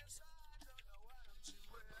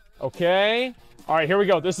 Okay. All right, here we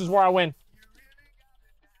go. This is where I win.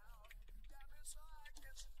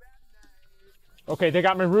 Okay, they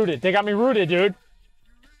got me rooted. They got me rooted, dude.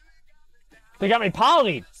 They got me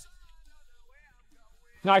polyed.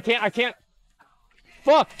 No, I can't.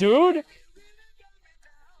 Fuck, dude.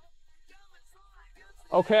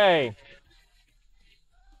 Okay.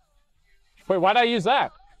 Wait, why'd I use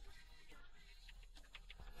that?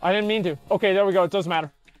 I didn't mean to. Okay, there we go. It doesn't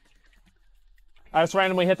matter. I just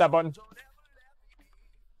randomly hit that button.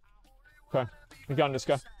 Okay. We got this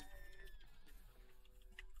guy.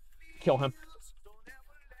 Kill him.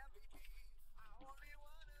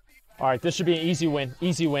 Alright, this should be an easy win.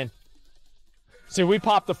 Easy win. See, we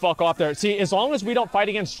popped the fuck off there. See, as long as we don't fight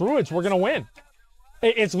against druids, we're gonna win.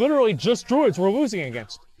 It's literally just druids we're losing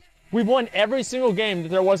against. We've won every single game that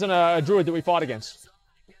there wasn't a druid that we fought against.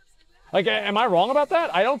 Like, am I wrong about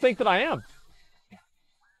that? I don't think that I am.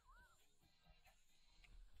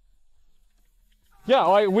 Yeah,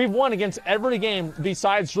 like, we've won against every game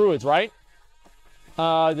besides druids, right?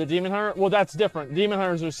 The demon hunter? Well, that's different. Demon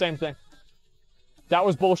hunters are the same thing. That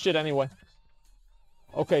was bullshit anyway.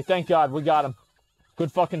 Okay, thank God we got him. Good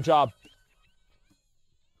fucking job.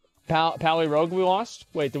 Pally Rogue we lost?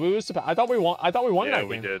 Wait, did we lose to I thought we won. I thought we won that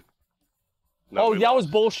game. Yeah, we did. No, oh, we that lost. was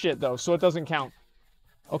bullshit though, so it doesn't count.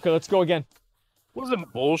 Okay, let's go again.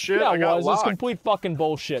 Wasn't bullshit. Yeah, I got it was. It's locked. complete fucking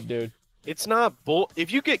bullshit, dude. It's not bull.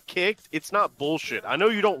 If you get kicked, it's not bullshit. I know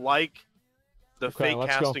you don't like the Okay, fake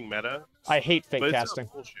casting meta. I hate fake but casting.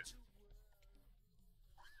 It's not bullshit.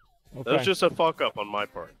 Okay. That was just a fuck up on my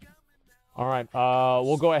part. All right.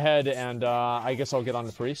 We'll go ahead and I guess I'll get on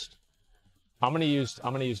the priest. I'm gonna use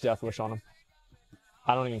Death Wish on him.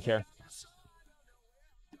 I don't even care.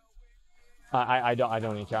 I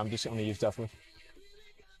don't even care. I'm just gonna use Death Wish.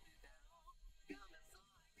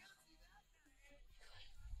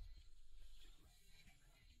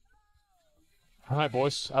 All right,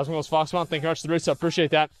 boys. Asmongold Foxmount, thank you very much for the resub.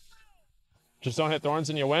 Appreciate that. Just don't hit thorns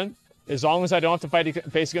and you win. As long as I don't have to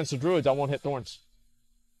face against the druids, I won't hit thorns.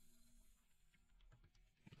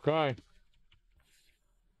 Okay.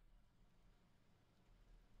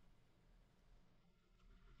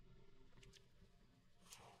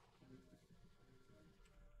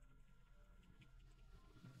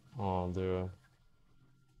 Oh, dude.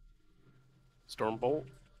 Stormbolt.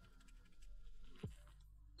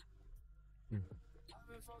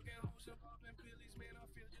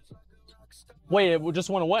 Wait, it just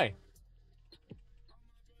went away.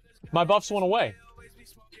 My buffs went away.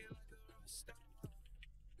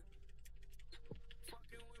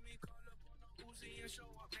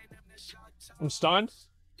 I'm stunned.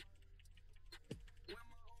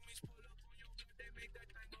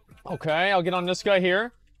 Okay, I'll get on this guy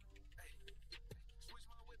here.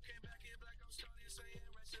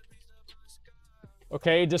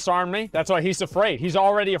 Okay, disarm me. That's why he's afraid. He's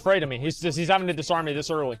already afraid of me. He's having to disarm me this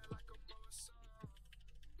early.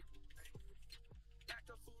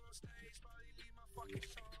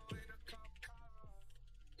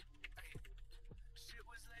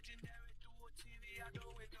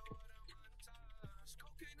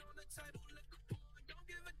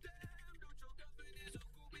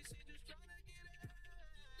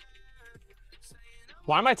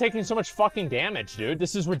 Why am I taking so much fucking damage, dude?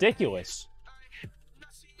 This is ridiculous.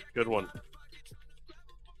 Good one.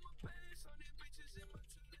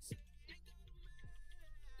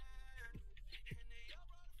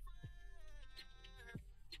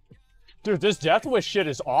 Dude, this Death Wish shit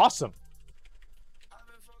is awesome.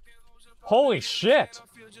 Holy shit.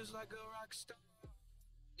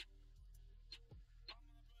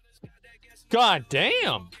 God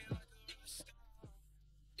damn.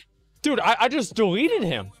 Dude, I just deleted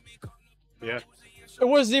him. Yeah. It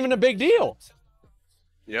wasn't even a big deal.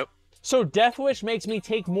 Yep. So Death Wish makes me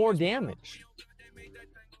take more damage.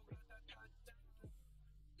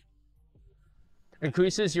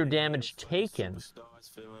 Increases your damage taken.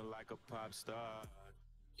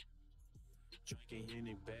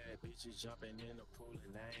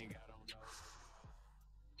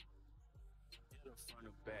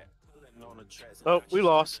 Oh, we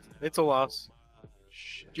lost. It's a loss.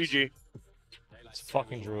 GG. It's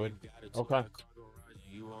fucking druid. Okay.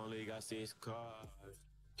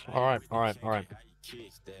 Alright.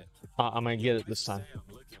 I'm gonna get it this time.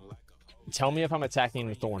 Tell me if I'm attacking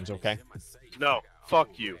the thorns, okay? No.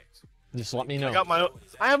 Fuck you. Just let me know.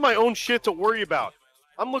 I have my own shit to worry about.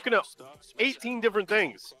 I'm looking at 18 different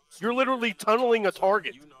things. You're literally tunneling a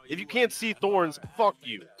target. If you can't see thorns, fuck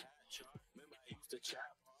you.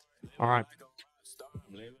 Alright.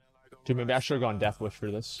 Dude, maybe I should have gone Death Wish for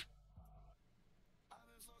this.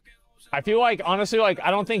 I feel like, honestly, like,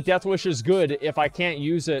 I don't think Death Wish is good if I can't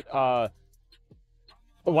use it,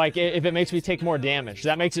 like, if it makes me take more damage.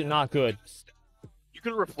 That makes it not good. You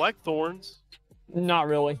can reflect thorns. Not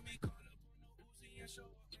really.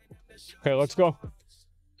 Okay, let's go.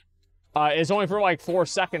 It's only for, like, 4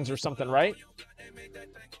 seconds or something, right?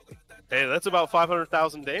 Hey, that's about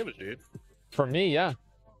 500,000 damage, dude. For me, yeah.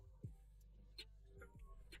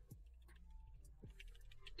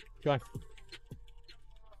 Go on.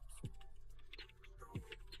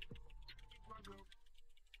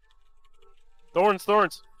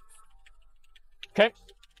 Thorns. Okay.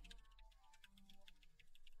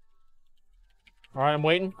 All right, I'm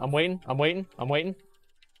waiting.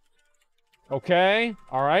 Okay.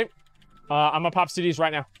 All right. I'm gonna pop CDs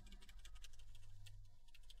right now.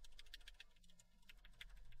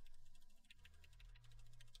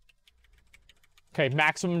 Okay,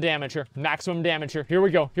 maximum damage here. Here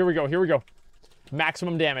we go.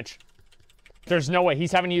 Maximum damage. There's no way.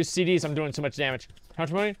 He's having to use CDs. I'm doing so much damage. How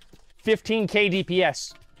much money? 15k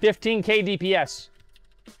DPS. 15k DPS.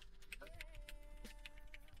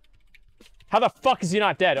 How the fuck is he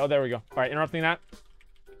not dead? Oh, there we go. All right, interrupting that.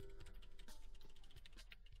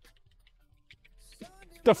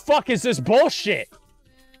 The fuck is this bullshit?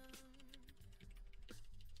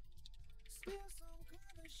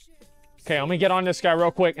 Okay, I'm gonna get on this guy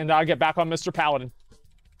real quick, and then I'll get back on Mr. Paladin.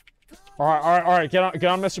 All right. Get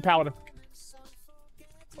on Mr. Paladin.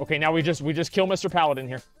 Okay, now we just kill Mr. Paladin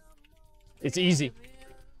here. It's easy.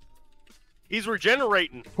 He's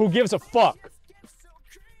regenerating. Who gives a fuck?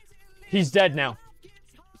 He's dead now.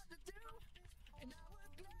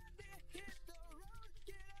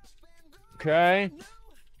 Okay.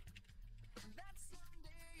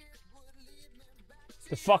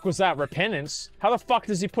 The fuck was that? Repentance? How the fuck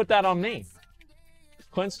does he put that on me?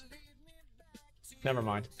 Cleanse? Never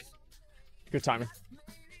mind. Good timing.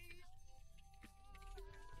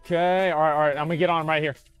 Okay, all right. I'm gonna get on right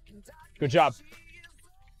here. Good job.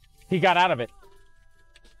 He got out of it.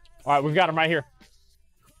 All right, we've got him right here.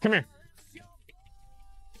 Come here.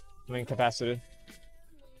 I'm incapacitated.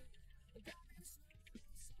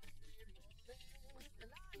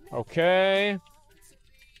 Okay.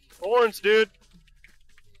 Thorns, dude.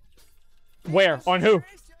 Where? On who?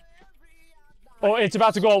 Oh, it's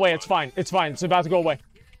about to go away. It's fine. It's about to go away.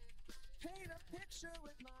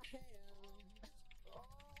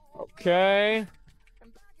 Okay.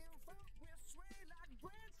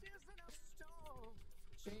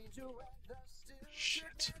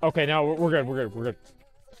 Shit. Okay, now we're good.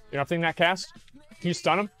 You're not thinking that cast? Can you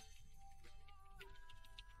stun him?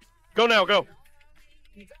 Go now, go.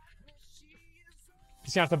 He's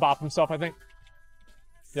gonna have to bop himself, I think.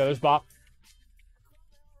 Yeah, there's bop.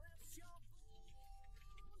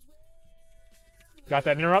 Got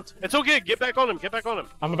that interrupt? It's okay. Get back on him.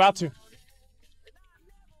 I'm about to.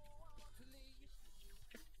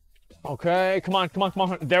 Okay, come on.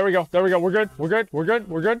 There we go. We're good.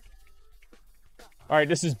 All right,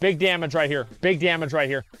 this is big damage right here.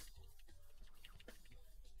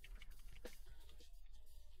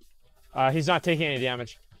 He's not taking any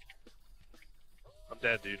damage. I'm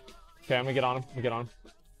dead, dude. Okay, I'm gonna get on him.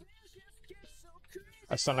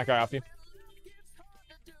 I stun that guy off you.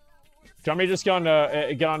 Do you want me to just get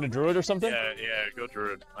on to Druid or something? Yeah, go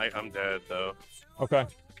Druid. I'm dead, though. Okay.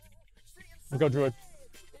 I'll go Druid.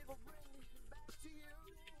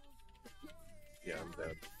 Yeah, I'm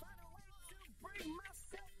dead.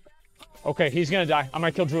 Okay, he's gonna die. I'm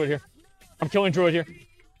gonna kill Druid here. I'm killing Druid here.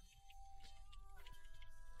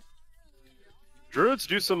 Druids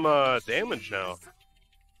do some damage now.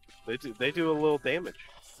 They do a little damage.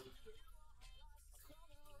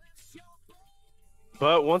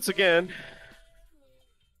 But once again,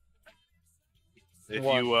 if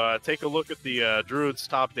you take a look at the Druid's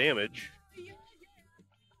top damage,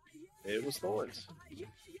 it was Thorns.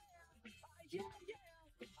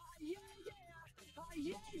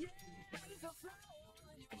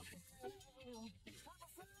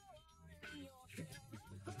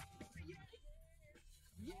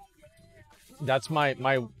 That's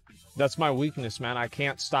my weakness, man. I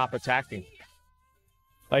can't stop attacking.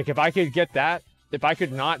 Like, if I could get that, if I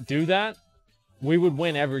could not do that, we would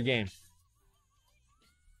win every game.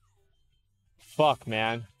 Fuck,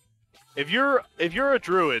 man. If you're a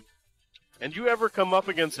druid and you ever come up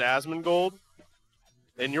against Asmongold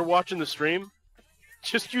and you're watching the stream,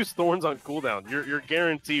 just use Thorns on cooldown. You're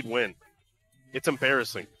guaranteed win. It's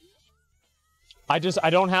embarrassing. I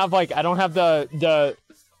don't have the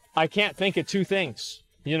I can't think of two things,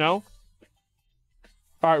 you know?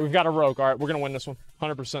 All right, we've got a rogue. All right, we're going to win this one.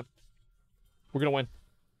 100%. We're going to win.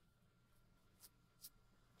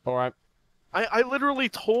 All right. I literally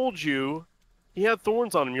told you he had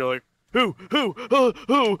Thorns on him. You're like, who?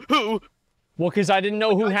 Well, because I didn't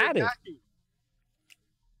know who had it.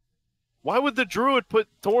 Why would the druid put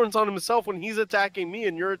Thorns on himself when he's attacking me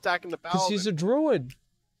and you're attacking the paladin? Because he's a druid.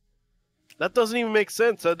 That doesn't even make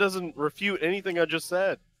sense. That doesn't refute anything I just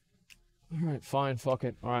said. All right, fine. Fuck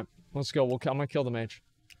it. All right, let's go. I'm going to kill the mage.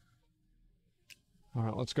 All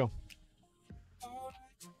right, let's go.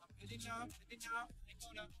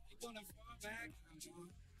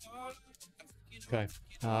 Okay.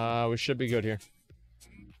 We should be good here.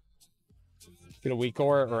 Get a weak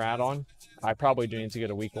aura or add-on. I probably do need to get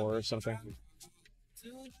a weak aura or something.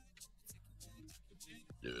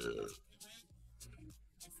 Yeah.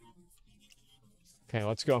 Okay,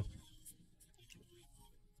 let's go.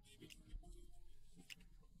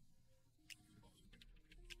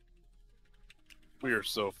 We are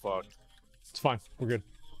so fucked. It's fine. We're good.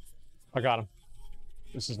 I got him.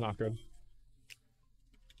 This is not good.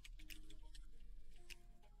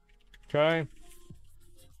 Okay.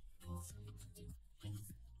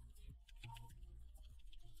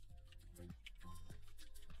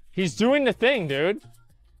 He's doing the thing, dude.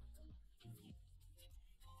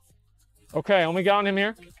 Okay, let me get on him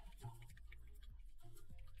here.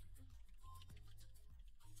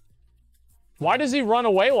 Why does he run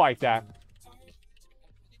away like that?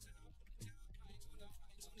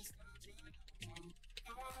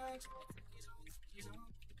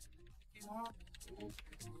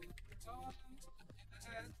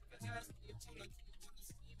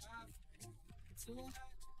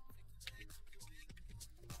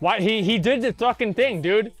 Why he did the fucking thing,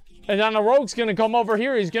 dude. And then the rogue's gonna come over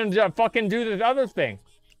here. He's gonna fucking do the other thing.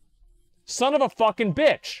 Son of a fucking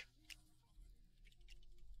bitch.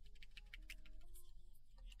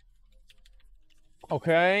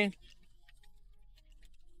 Okay.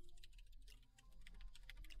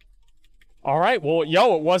 All right. Well,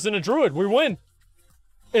 yo, it wasn't a druid. We win.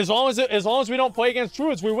 As long as we don't play against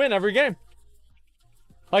druids, we win every game.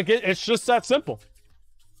 Like it's just that simple.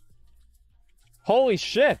 Holy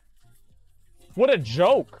shit. What a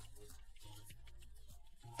joke.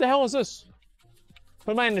 What the hell is this?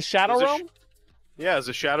 What am I in the Shadow Realm? Yeah, it's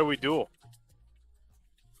a shadowy duel.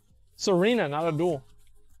 It's arena, not a duel.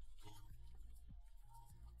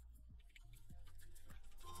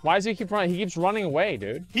 Why does he keep running? He keeps running away,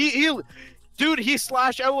 dude. Dude, he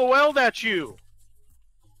slash LOL'd at you.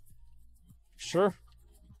 Sure.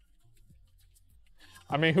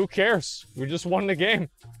 I mean, who cares? We just won the game.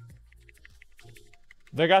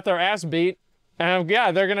 They got their ass beat. And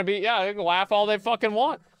yeah, they're gonna be, yeah, they can laugh all they fucking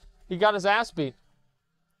want. He got his ass beat.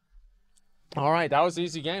 All right, that was an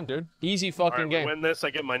easy game, dude. Easy fucking game. Win this, I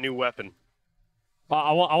get my new weapon.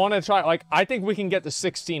 I want to try, like, I think we can get to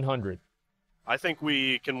 1600. I think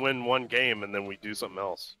we can win one game and then we do something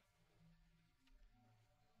else.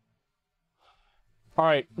 All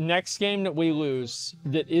right, next game that we lose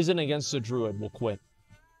that isn't against the druid, we'll quit.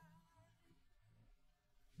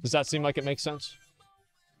 Does that seem like it makes sense?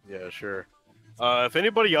 Yeah, sure. If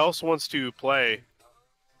anybody else wants to play,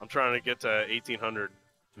 I'm trying to get to 1800,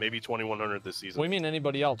 maybe 2100 this season. What do you mean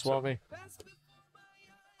anybody else? What about me?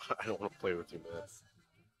 I don't want to play with you, man.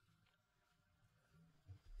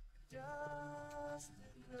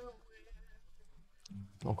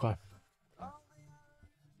 Okay.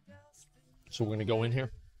 So we're gonna go in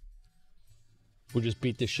here. We'll just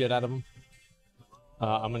beat the shit out of them.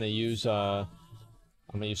 I'm gonna use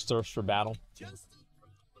Thirst for Battle.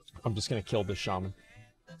 I'm just gonna kill this shaman.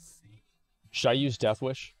 Should I use Death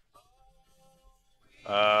Wish?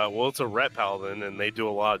 Well, it's a ret paladin, and they do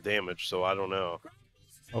a lot of damage, so I don't know.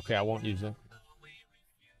 Okay, I won't use it.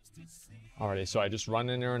 Alrighty, so I just run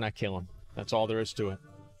in there and I kill him. That's all there is to it.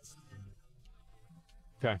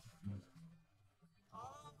 Okay.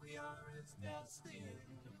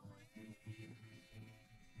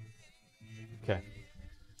 Okay.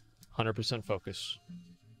 100% focus.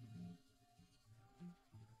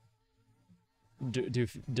 Do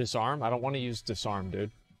disarm? I don't want to use disarm,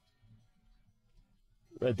 dude.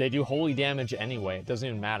 They do holy damage anyway. It doesn't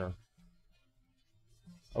even matter.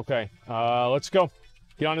 Okay, let's go.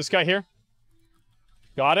 Get on this guy here.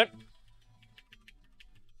 Got it.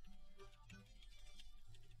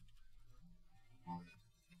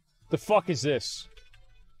 The fuck is this?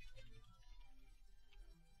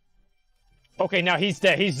 Okay, now he's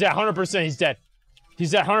dead. He's dead. 100%. He's dead.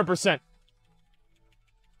 He's dead. 100%.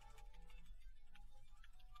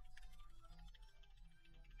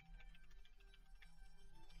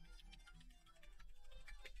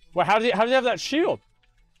 Well, how does he have that shield?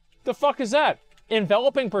 The fuck is that?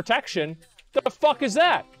 Enveloping protection? The fuck is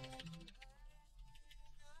that?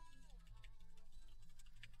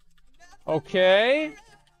 Okay.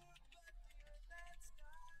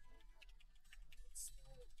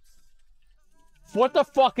 What the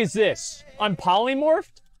fuck is this? I'm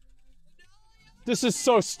polymorphed? This is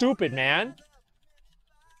so stupid, man.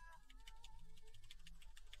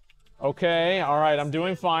 Okay, alright, I'm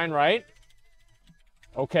doing fine, right?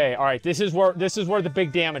 Okay, alright, this is where the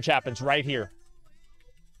big damage happens, right here.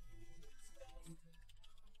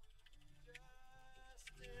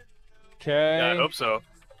 Okay. Yeah, I hope so.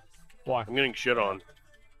 Why? I'm getting shit on.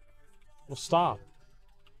 Well, stop.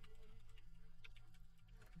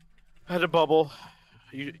 I had a bubble.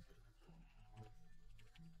 You...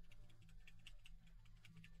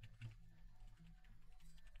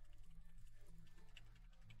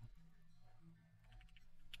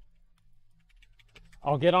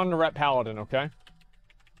 I'll get on the Ret Paladin, okay?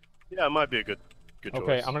 Yeah, it might be a good choice.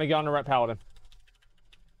 Okay, I'm gonna get on the Ret Paladin.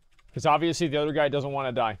 Because obviously the other guy doesn't want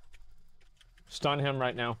to die. Stun him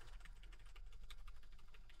right now.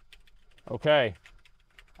 Okay.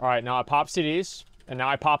 Alright, now I pop CDs, and now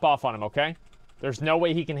I pop off on him, okay? There's no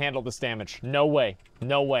way he can handle this damage. No way.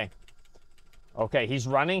 No way. Okay, he's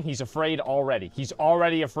running. He's afraid already. He's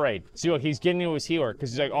already afraid. See, look, he's getting to his healer,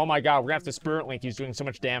 because he's like, oh my god, we're gonna have to Spirit Link. He's doing so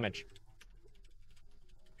much damage.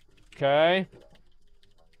 Okay.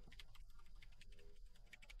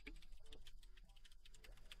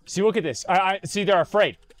 See, look at this. See, they're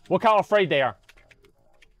afraid. Look how afraid they are.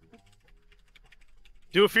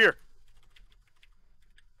 Do a fear.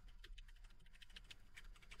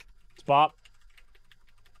 Spot.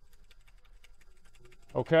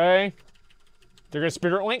 Okay. They're gonna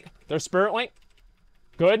Spirit Link. They're Spirit Link.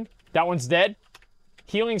 Good. That one's dead.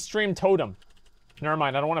 Healing Stream Totem. Never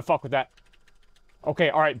mind. I don't want to fuck with that.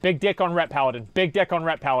 Okay, alright. Big dick on Ret Paladin. Big dick on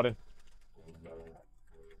Ret Paladin.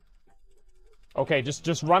 Okay,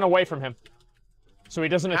 just run away from him. So he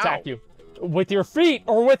doesn't attack you. With your feet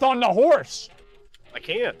or with on the horse? I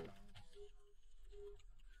can't.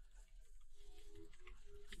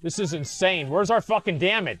 This is insane. Where's our fucking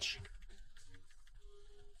damage?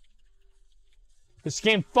 This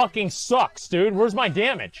game fucking sucks, dude. Where's my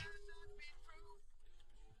damage?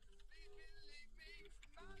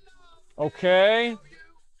 Okay.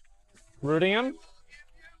 Rooting him.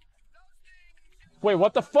 Wait,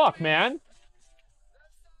 what the fuck, man?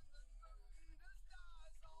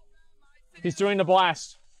 He's doing the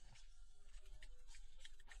blast.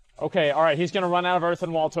 Okay, alright, he's gonna run out of Earth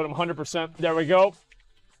and Wall Totem, 100%. There we go.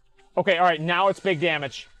 Okay, alright, now it's big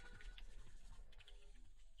damage.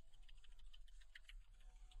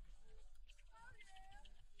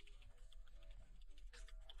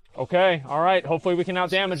 Okay, alright, hopefully we can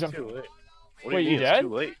outdamage him. Too late. What Wait, do you you mean dead? It's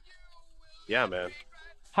too late. Yeah, man.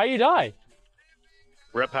 How you die?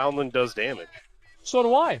 Ret Paladin does damage. So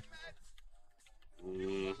do I.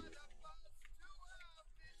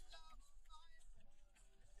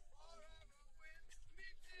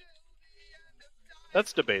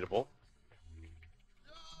 That's debatable.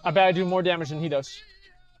 I bet I do more damage than he does.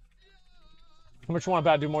 How much you want to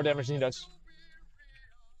bet I do more damage than he does?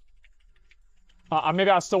 Maybe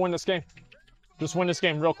I'll still win this game. Just win this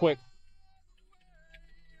game real quick.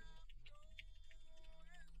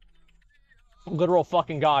 Literal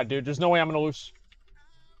fucking god, dude. There's no way I'm gonna lose.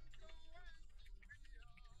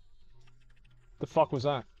 The fuck was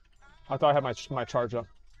that? I thought I had my charge up.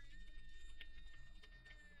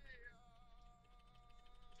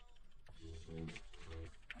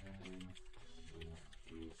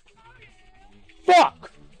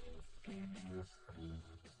 Fuck!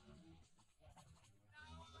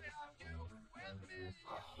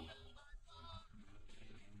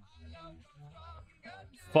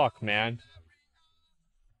 Fuck, man.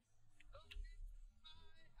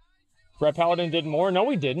 Red Paladin did more? No,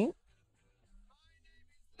 he didn't.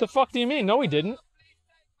 The fuck do you mean? No, he didn't.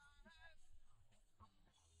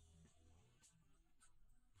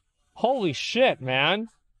 Holy shit, man.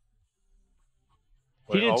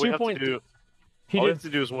 Wait, He did all we 2 have to point... do, He all we did... have to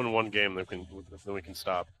do is win one game, then we can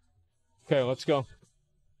stop. Okay, let's go.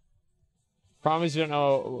 Promise you don't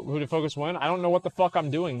know who to focus when? I don't know what the fuck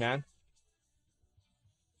I'm doing, man.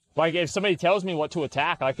 Like, if somebody tells me what to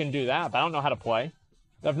attack, I can do that, but I don't know how to play.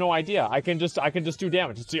 I have no idea. I can just do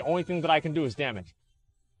damage. It's the only thing that I can do is damage.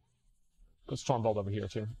 Put Stormbolt over here,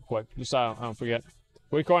 too. Quick. Just I don't forget.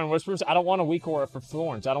 Weak Aura and Whispers? I don't want a Weak Aura for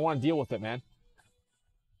Thorns. I don't want to deal with it, man.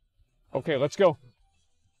 Okay, let's go.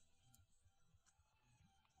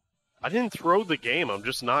 I didn't throw the game. I'm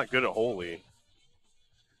just not good at Holy.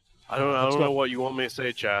 I don't know what you want me to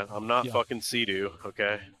say, Chad. I'm not fucking Sea-Doo,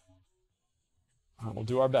 okay? All right, we'll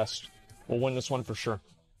do our best. We'll win this one for sure.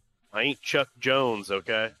 I ain't Chuck Jones,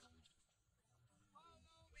 okay?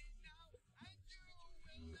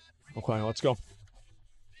 Okay, let's go.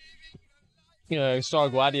 Yeah, I saw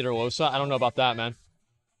Gladiator Losa. I don't know about that, man.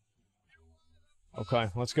 Okay,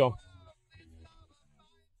 let's go.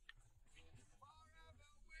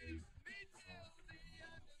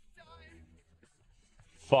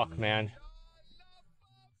 Fuck, man.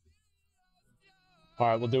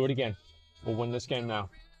 Alright, we'll do it again. We'll win this game now.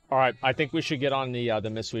 Alright, I think we should get on the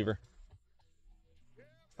Mistweaver.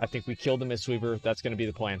 I think we killed the Mistweaver. That's going to be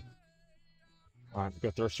the plan. Alright, go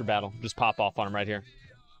Thirster Battle. Just pop off on him right here.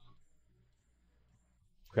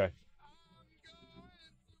 Okay.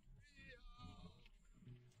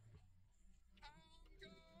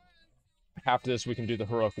 After this, we can do the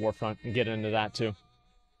Heroic Warfront and get into that, too.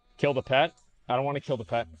 Kill the pet? I don't want to kill the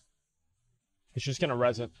pet. He's just going to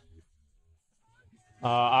res it.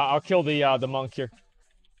 I'll kill the monk here.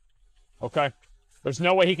 Okay. There's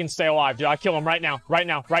no way he can stay alive, dude. I'll kill him right now. Right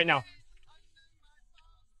now. Right now.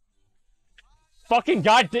 Fucking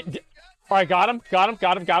God. Alright, got him. Got him.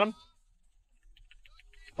 Got him. Got him.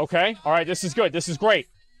 Okay. Alright, this is good. This is great.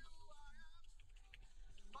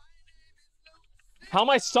 How am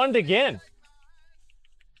I stunned again?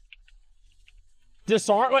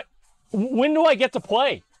 Disarm? What? When do I get to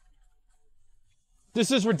play?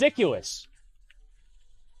 This is ridiculous.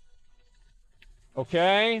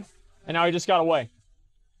 Okay. And now he just got away.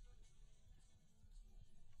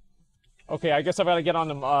 Okay, I guess I've got to get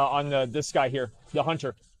on this guy here, the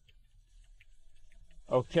hunter.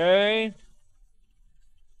 Okay.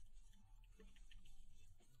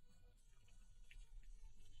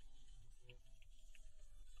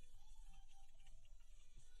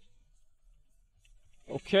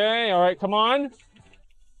 Okay, all right, come on.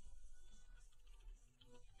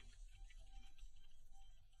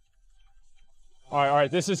 All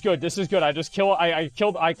right, this is good. This is good. I kill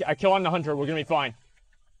on the hunter. We're gonna be fine.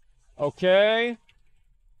 Okay.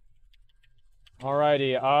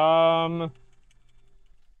 Alrighty.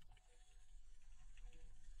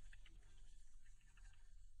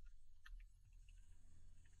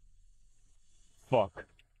 Fuck.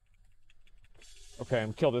 Okay, I'm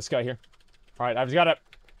gonna kill this guy here. All right, I've just got to.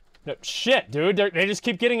 No, shit, dude. They just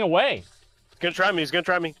keep getting away. He's gonna try me. He's gonna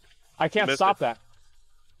try me. I can't stop that.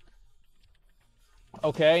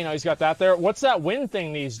 Okay, now he's got that there. What's that wind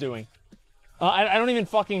thing that he's doing? I don't even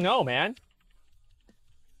fucking know, man.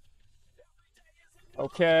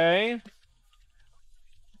 Okay.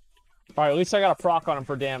 All right, at least I got a proc on him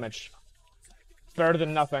for damage. Better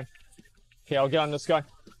than nothing. Okay, I'll get on this guy.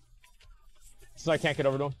 Since I can't get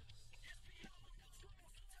over to him.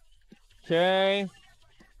 Okay.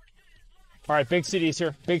 All right, big CD's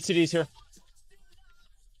here. Big CD's here.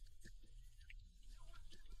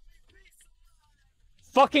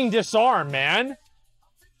 Fucking disarm, man.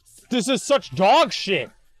 This is such dog shit.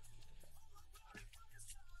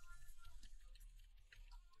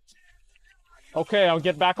 Okay, I'll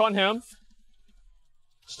get back on him.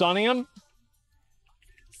 Stunning him.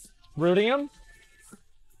 Rooting him.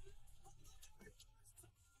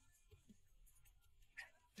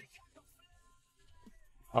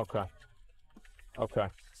 Okay. Okay.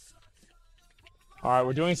 Alright,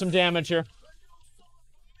 we're doing some damage here.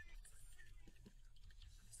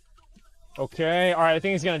 Okay, alright, I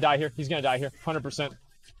think he's gonna die here. He's gonna die here. 100%.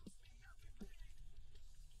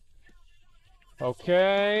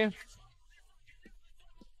 Okay.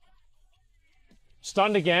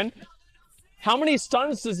 Stunned again. How many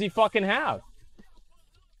stuns does he fucking have?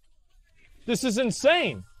 This is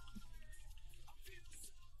insane.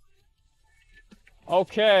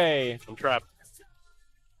 Okay. I'm trapped.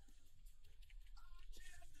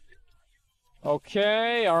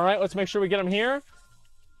 Okay, alright, let's make sure we get him here.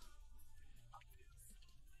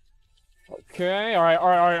 Okay,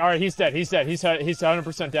 alright, he's dead, he's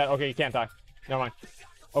 100% dead. Okay, he can't die. Never mind.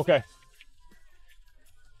 Okay.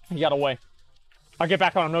 He got away. I'll get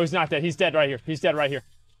back on him. No, he's not dead. He's dead right here. He's dead right here.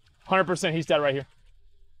 100% he's dead right here.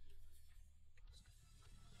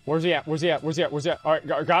 Where's he at? Alright,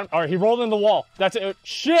 got him. Alright, he rolled in the wall. That's it.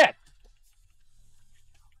 Shit!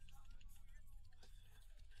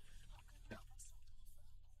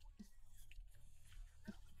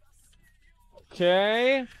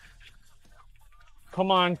 Okay.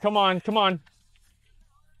 Come on.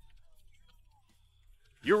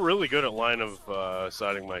 You're really good at line of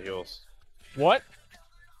siding my heals. What?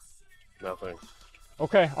 Nothing.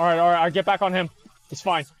 Okay, alright, I'll get back on him. It's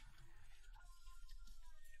fine.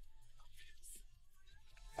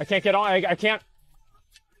 I can't get on, I can't.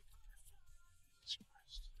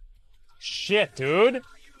 Shit, dude.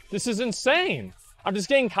 This is insane. I'm just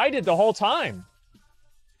getting kited the whole time.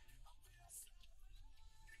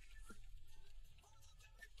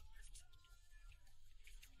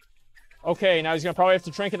 Okay, now he's gonna probably have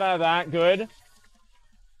to trinket out of that. Good.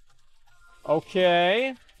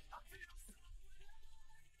 Okay.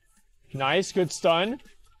 Nice, good stun.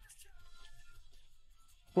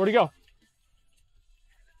 Where'd he go?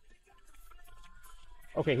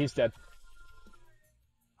 Okay, he's dead.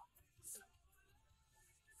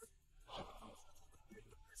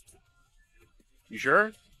 You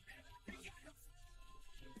sure?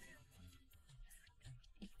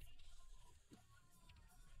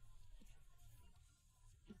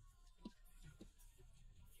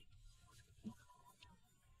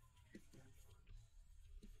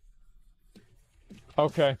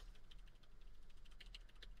 Okay.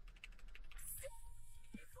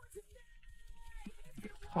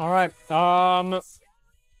 Alright,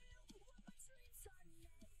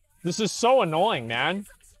 this is so annoying, man.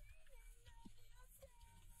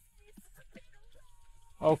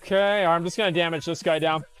 Okay, I'm just gonna damage this guy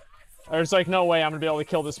down. There's like no way I'm gonna be able to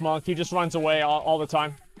kill this monk. He just runs away all the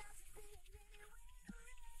time.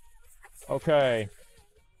 Okay.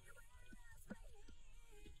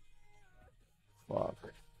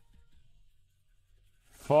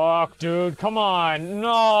 Fuck, dude. Come on.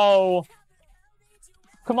 No.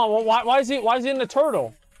 Come on. Why is he in the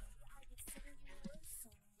turtle?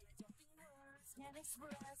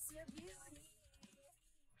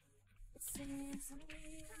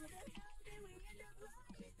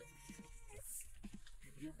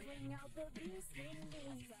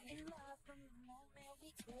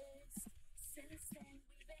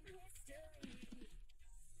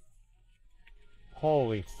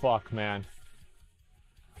 Holy fuck, man.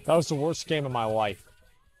 That was the worst game of my life.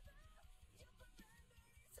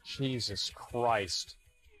 Jesus Christ.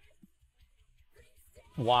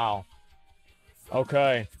 Wow.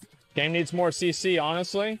 Okay. Game needs more CC,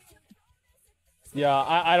 honestly. Yeah,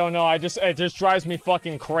 I don't know. It just drives me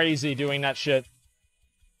fucking crazy doing that shit.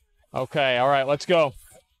 Okay, alright, let's go.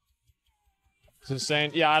 Is this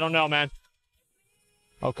insane? Yeah, I don't know, man.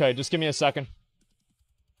 Okay, just give me a second.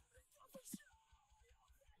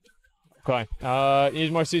 Okay.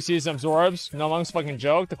 Need more CCs and absorbs. No Monk's fucking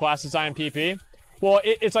joke. The class is IMPP. Well,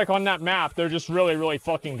 it's like on that map, they're just really, really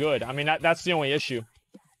fucking good. I mean, that's the only issue.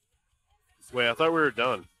 Wait, I thought we were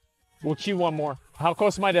done. We'll queue one more. How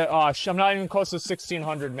close am I to... Oh, I'm not even close to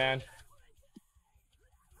 1600, man.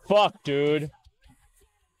 Fuck, dude.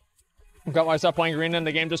 Got why I stopped playing Arena and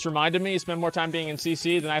the game just reminded me. You spend more time being in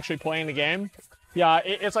CC than actually playing the game. Yeah,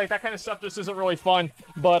 it's like that kind of stuff just isn't really fun.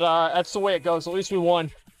 But that's the way it goes. At least we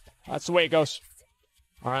won. That's the way it goes.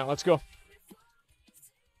 Alright, let's go.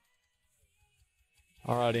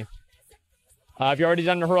 Alrighty. Have you already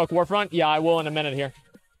done the Heroic Warfront? Yeah, I will in a minute here.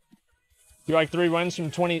 You like 3 wins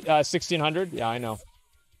from 1600? Yeah, I know.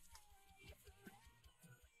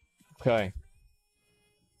 Okay.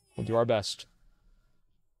 We'll do our best.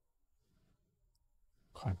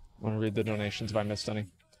 Okay. I'm gonna read the donations if I missed any.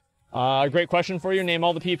 Great question for you. Name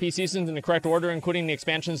all the PvP seasons in the correct order, including the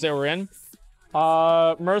expansions they were in.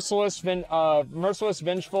 Merciless,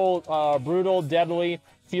 Vengeful, Brutal, Deadly,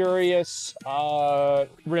 Furious,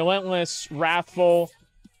 Relentless, Wrathful,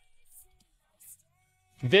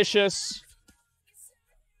 Vicious,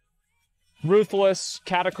 Ruthless,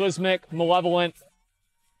 Cataclysmic, Malevolent,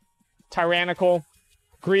 Tyrannical,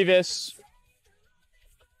 Grievous,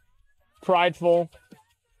 Prideful,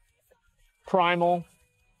 Primal,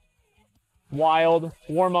 Wild,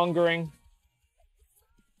 Warmongering,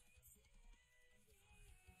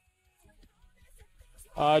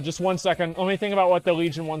 just 1 second. Let me think about what the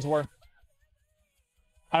Legion ones were.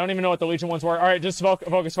 I don't even know what the Legion ones were. Alright, just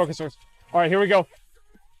focus first. Alright, here we go.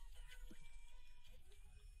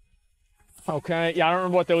 Okay, yeah, I don't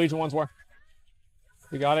remember what the Legion ones were.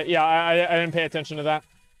 We got it. Yeah, I didn't pay attention to that.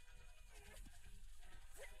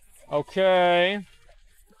 Okay.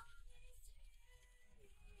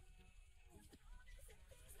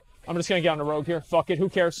 I'm just gonna get on the rogue here. Fuck it, who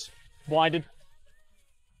cares? Blinded.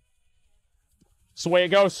 It's the way it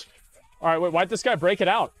goes. Alright, wait, why'd this guy break it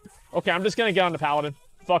out? Okay, I'm just gonna get on the paladin.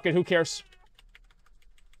 Fuck it, who cares?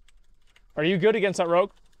 Are you good against that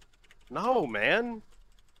rogue? No, man.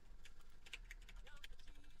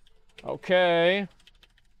 Okay.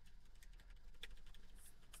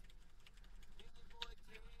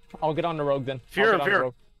 I'll get on the rogue then. Fear him, fear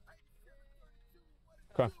him.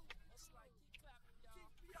 Okay.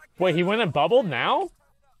 Wait, he went and bubbled now?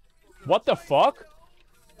 What the fuck?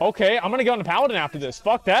 Okay, I'm gonna go on the paladin after this.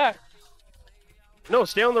 Fuck that. No,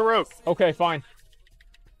 stay on the rogue. Okay, fine.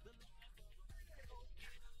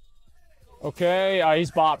 Okay,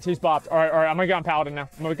 he's bopped. He's bopped. Alright, I'm gonna get on paladin now.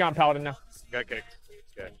 I'm gonna get on paladin now. Got kicked.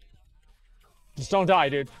 Okay. Just don't die,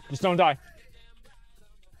 dude. Just don't die.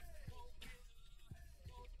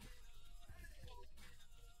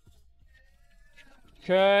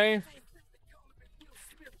 Okay.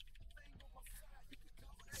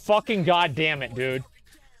 Fucking goddamn it, dude.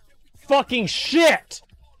 Fucking shit!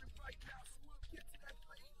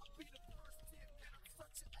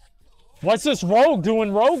 What's this rogue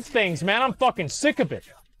doing rogue things, man? I'm fucking sick of it.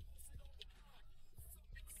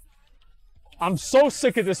 I'm so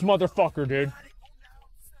sick of this motherfucker, dude.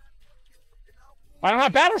 I don't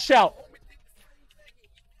have battle shout.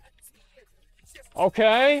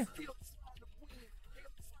 Okay.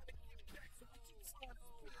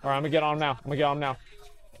 Alright, I'm gonna get on him now. I'm gonna get on him now.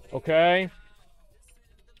 Okay.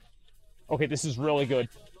 Okay, this is really good.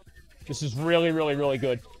 This is really, really, really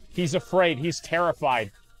good. He's afraid. He's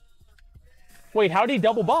terrified. Wait, how did he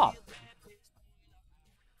double bop?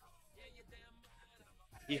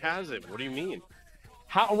 He has it. What do you mean?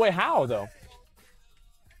 How? Wait, how though?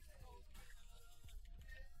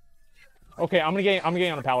 Okay, I'm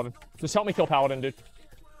getting on a paladin. Just help me kill paladin, dude.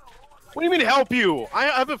 What do you mean help you? I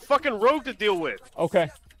have a fucking rogue to deal with. Okay.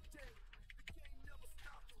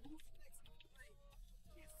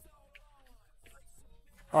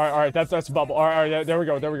 Alright, that's a bubble. Alright, there we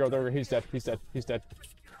go. He's dead.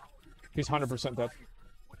 He's 100% dead.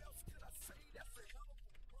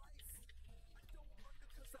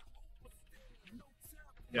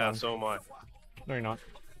 Yeah, so am I. No, you're not.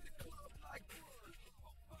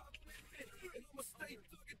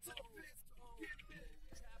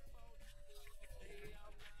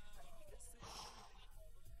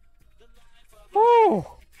 Woo!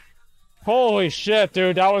 Holy shit,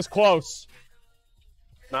 dude, that was close.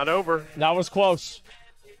 Not over. That was close.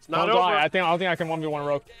 It's not Don't over. die. I don't think I can 1v1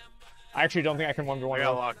 rogue. I actually don't think I can 1v1 I got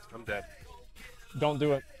rogue. locked. I'm dead. Don't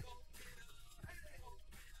do it.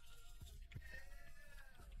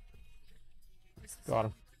 Got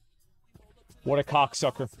him. What a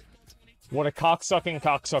cocksucker. What a cocksucking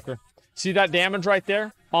cocksucker. See that damage right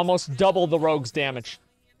there? Almost double the rogue's damage.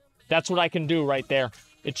 That's what I can do right there.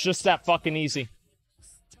 It's just that fucking easy.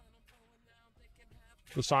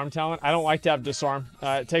 Disarm talent? I don't like to have disarm.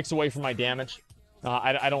 It takes away from my damage.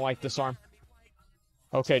 I don't like disarm.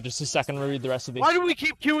 Okay, just a second to read the rest of these. Why do we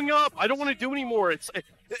keep queuing up? I don't want to do anymore.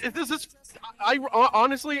 I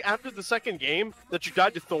honestly, after the second game that you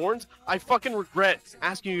died to Thorns, I fucking regret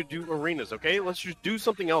asking you to do arenas, okay? Let's just do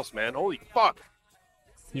something else, man. Holy fuck.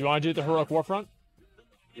 You want to do the Heroic Warfront?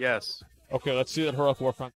 Yes. Okay, let's do the Heroic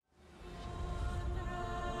Warfront.